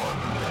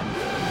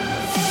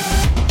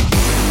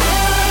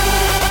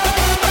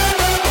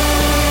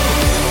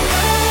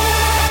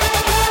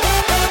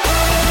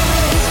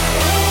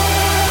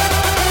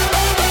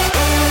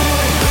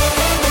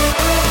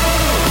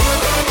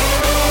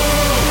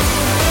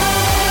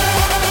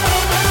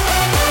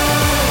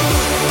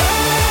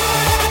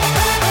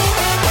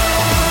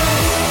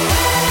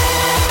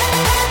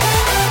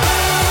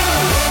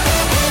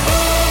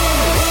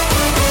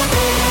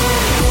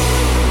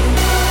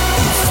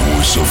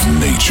 Of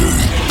nature,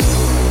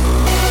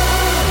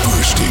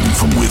 bursting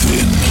from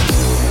within.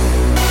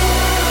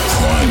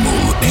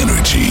 Primal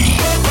energy.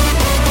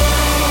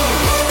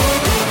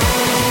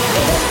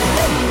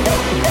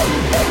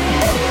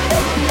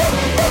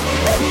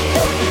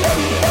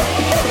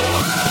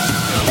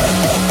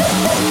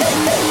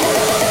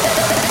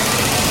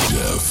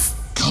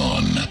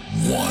 DEFCON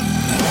 1.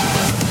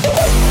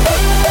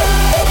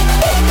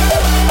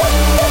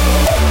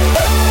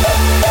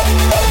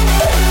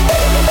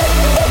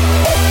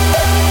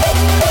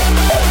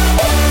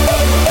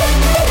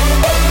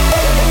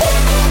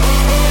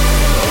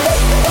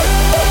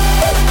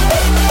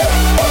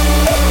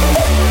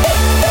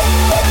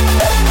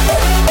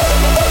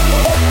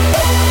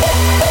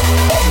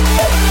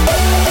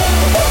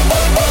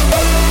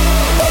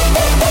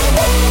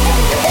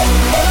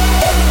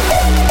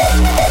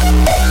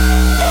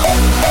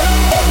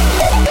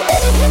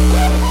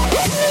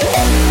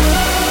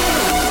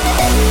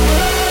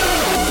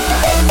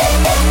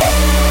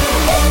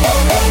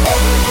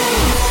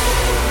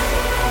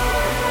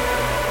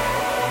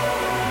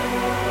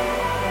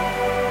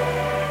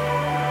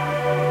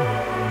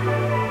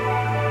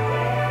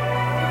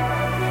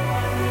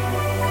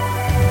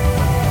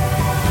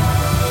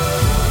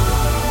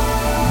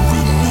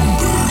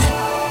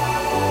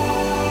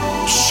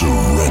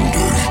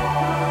 Surrender.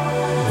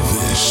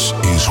 This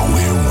is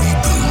where we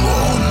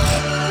belong.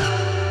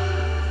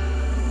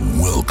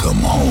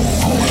 Welcome home.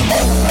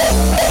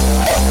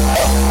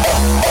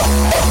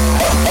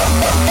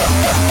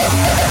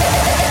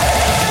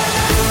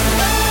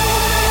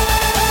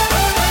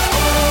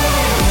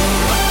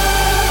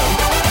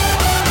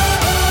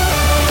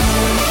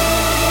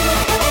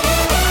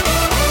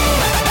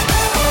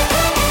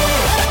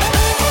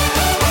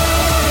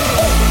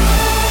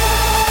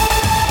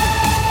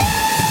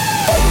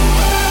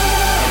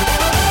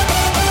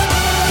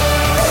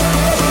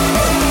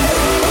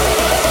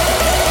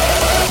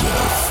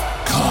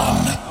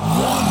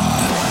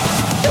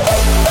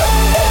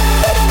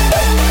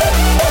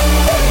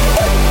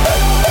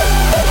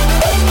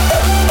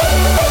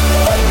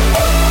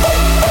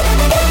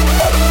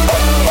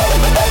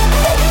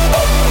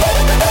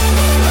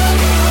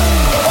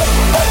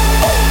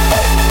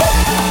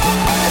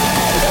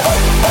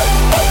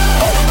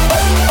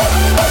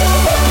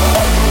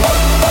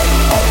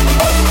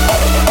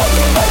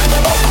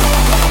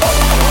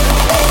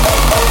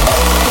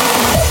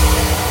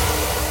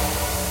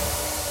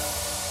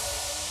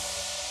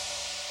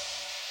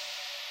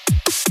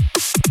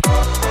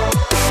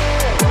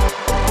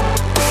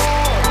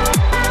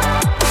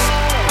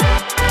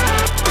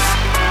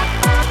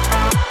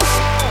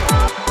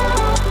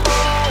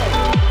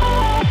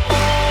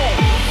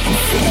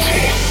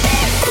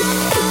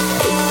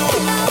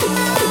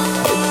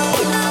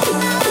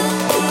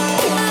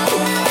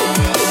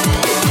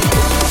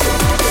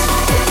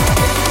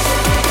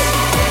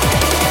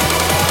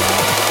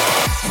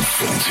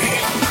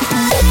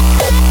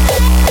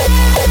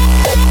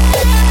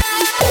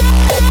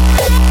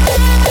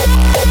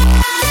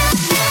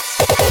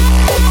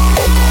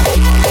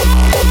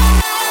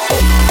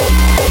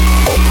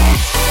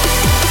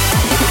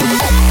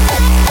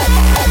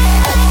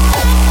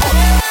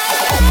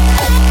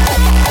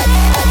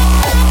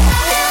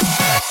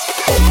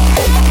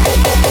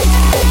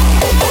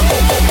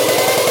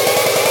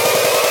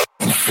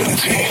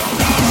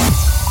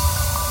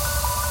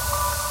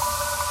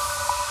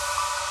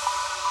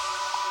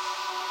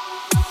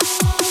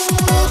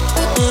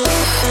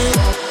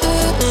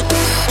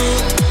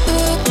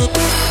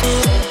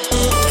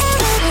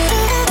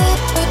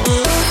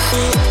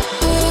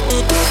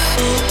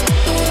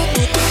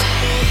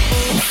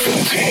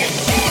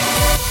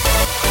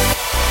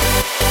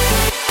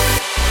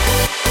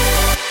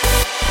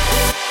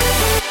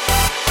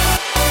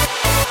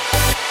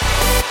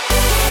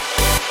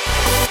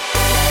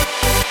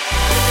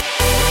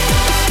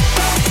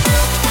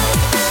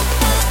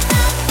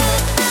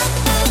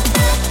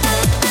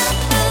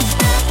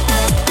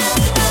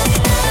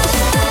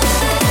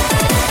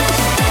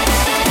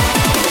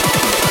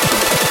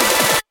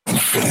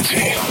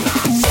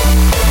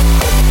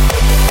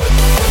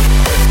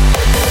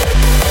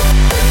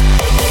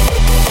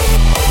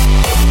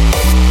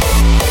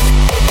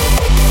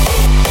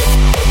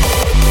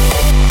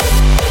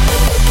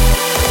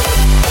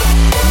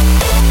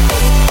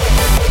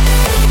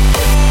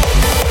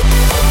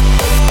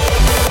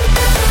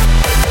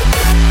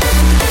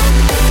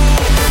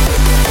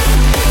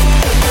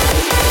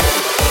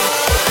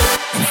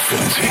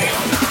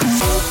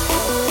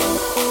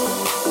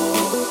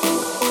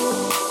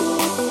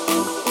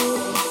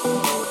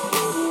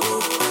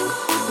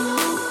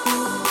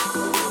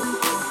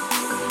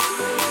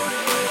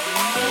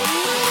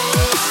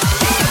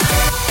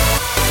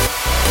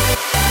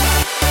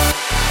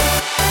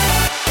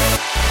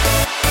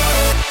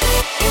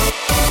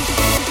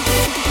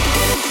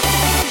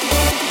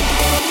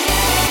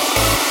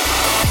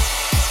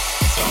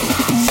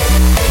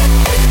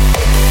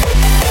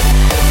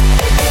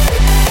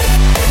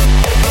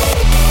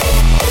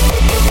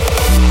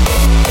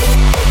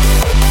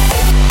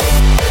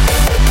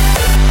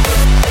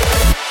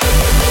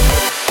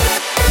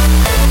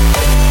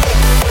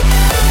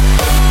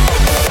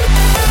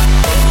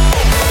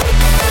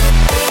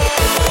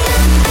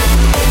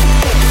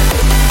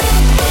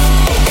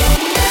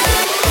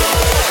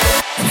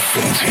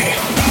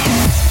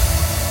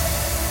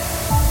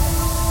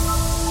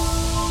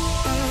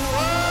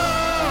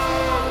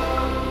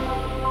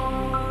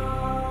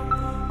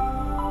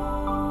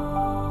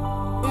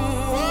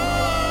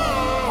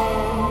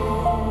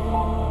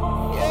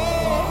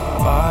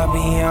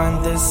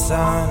 beyond the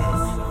sun,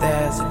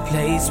 there's a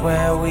place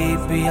where we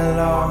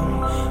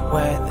belong,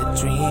 where the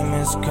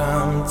dreamers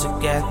come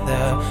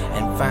together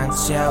and find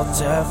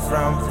shelter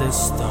from the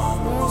storm.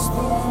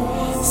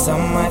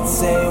 Some might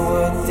say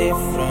we're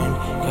different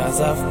cause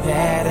of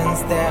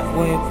patterns that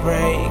we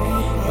break,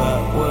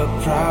 but we're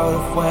proud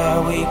of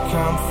where we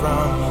come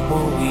from.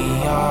 Who we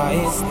are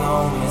is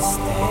no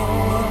mistake.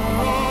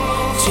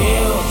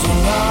 Children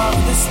of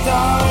the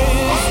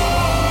stars,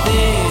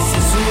 this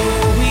is who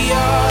we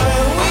are.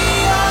 We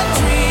are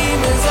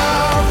dreamers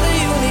of the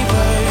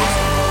universe,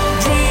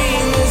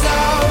 dreamers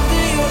of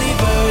the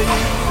universe,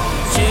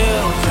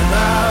 children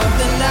of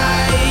the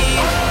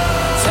night,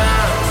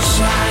 time to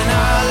shine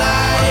our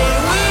light.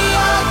 We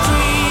are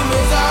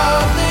dreamers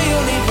of the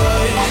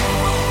universe,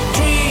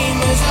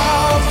 dreamers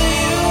of the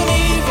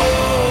universe,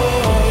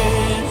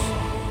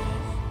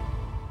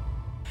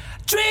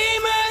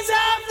 dreamers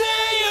of the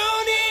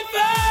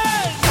universe.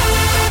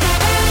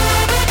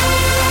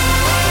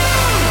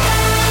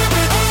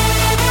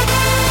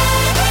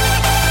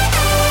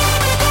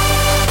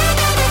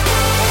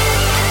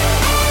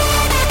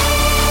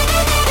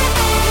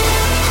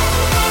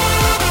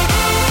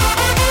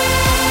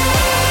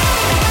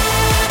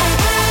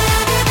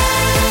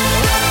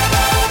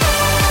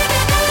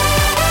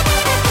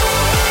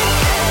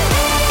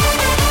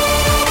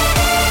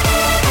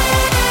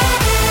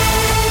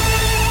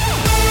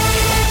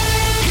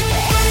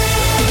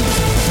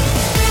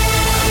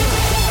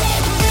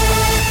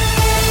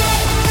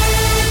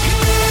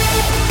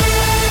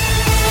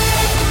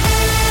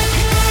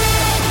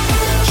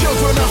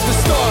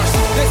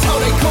 That's how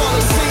they call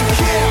us,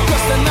 yeah.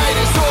 Cause the night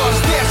is ours,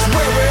 that's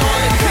where we're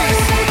all in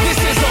peace. This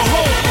is a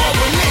home, a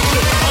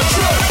religion, a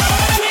church.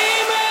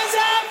 Dreamers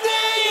of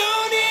the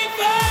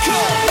universe.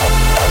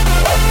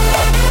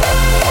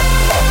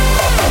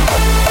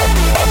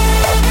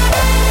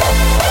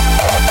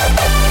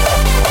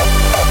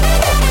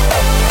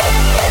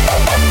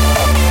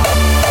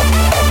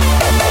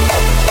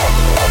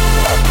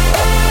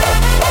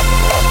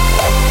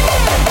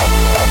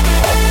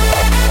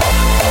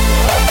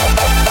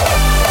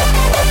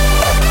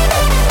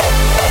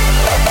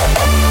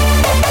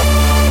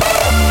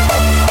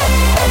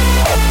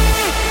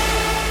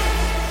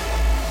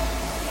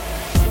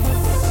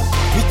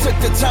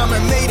 The time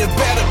and made a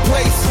better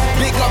place.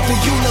 Big up the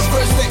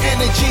universe, the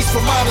energies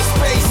from outer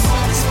space.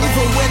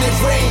 Even when it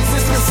rains,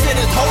 it's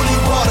considered holy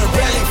water.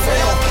 Rarely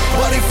fail,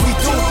 but if we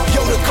do,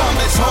 yo, the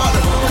comment's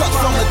harder. Cut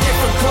from a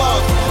different cloth,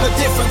 a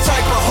different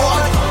type of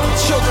heart.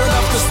 Children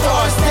of the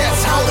stars,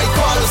 that's how they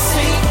call us,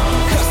 see.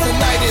 Cause the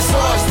night